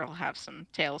sure he'll have some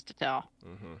tales to tell.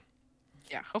 Mm-hmm.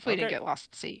 Yeah. Hopefully he didn't Okay. get lost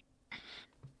at sea.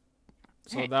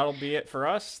 So Alright. that'll be it for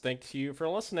us. Thank you for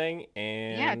listening.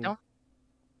 And Yeah, don't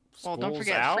school's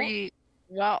forget out. free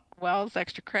it's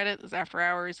extra credit, it's after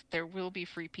hours. There will be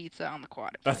free pizza on the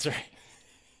quad. That's right.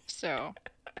 So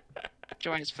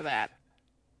join us for that.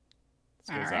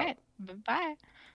 School's All out. right. Bye.